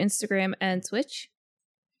Twitter, Instagram, and Twitch.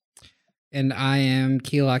 And I am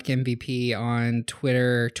Keylok MVP on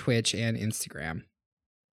Twitter, Twitch, and Instagram.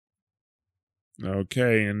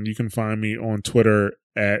 Okay, and you can find me on Twitter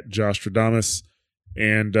at Jostradamus.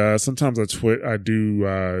 And sometimes I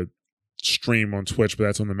do stream on Twitch, but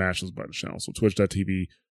that's on the Mash Those Buttons channel. So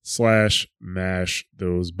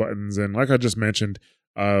twitch.tv/mashthosebuttons. And like I just mentioned,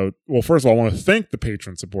 well, first of all, I want to thank the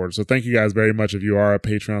Patreon supporters. So thank you guys very much if you are a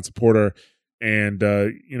Patreon supporter. And,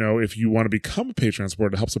 if you want to become a Patreon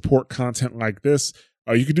supporter to help support content like this,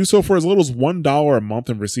 you can do so for as little as $1 a month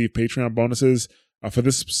and receive Patreon bonuses. For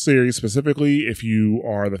this series specifically, if you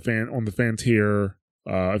are the fan on the fan tier,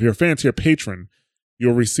 if you're a fan tier patron,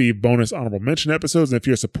 you'll receive bonus honorable mention episodes. And if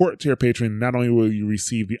you're a support tier patron, not only will you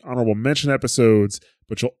receive the honorable mention episodes,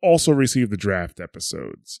 but you'll also receive the draft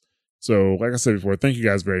episodes. So, like I said before, thank you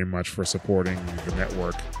guys very much for supporting the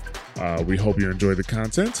network. We hope you enjoy the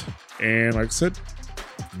content. And like I said,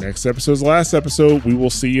 next episode is the last episode. We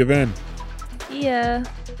will see you then. Yeah.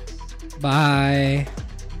 Bye.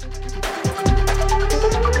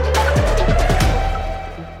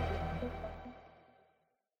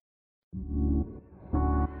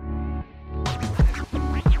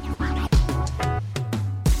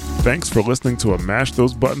 Thanks for listening to a Mash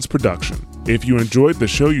Those Buttons production. If you enjoyed the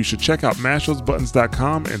show, you should check out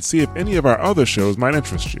mashthosebuttons.com and see if any of our other shows might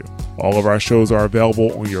interest you. All of our shows are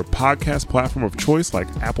available on your podcast platform of choice like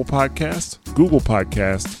Apple Podcasts, Google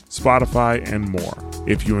Podcasts, Spotify, and more.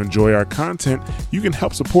 If you enjoy our content, you can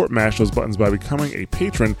help support Mash Those Buttons by becoming a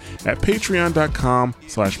patron at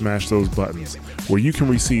patreon.com/mashthosebuttons, where you can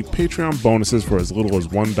receive Patreon bonuses for as little as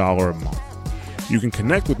 $1 a month. You can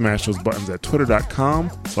connect with Mash Those Buttons at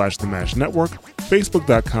twitter.com/themashnetwork,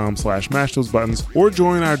 facebook.com/mashthosebuttons, or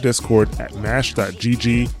join our Discord at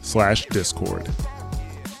mash.gg/discord.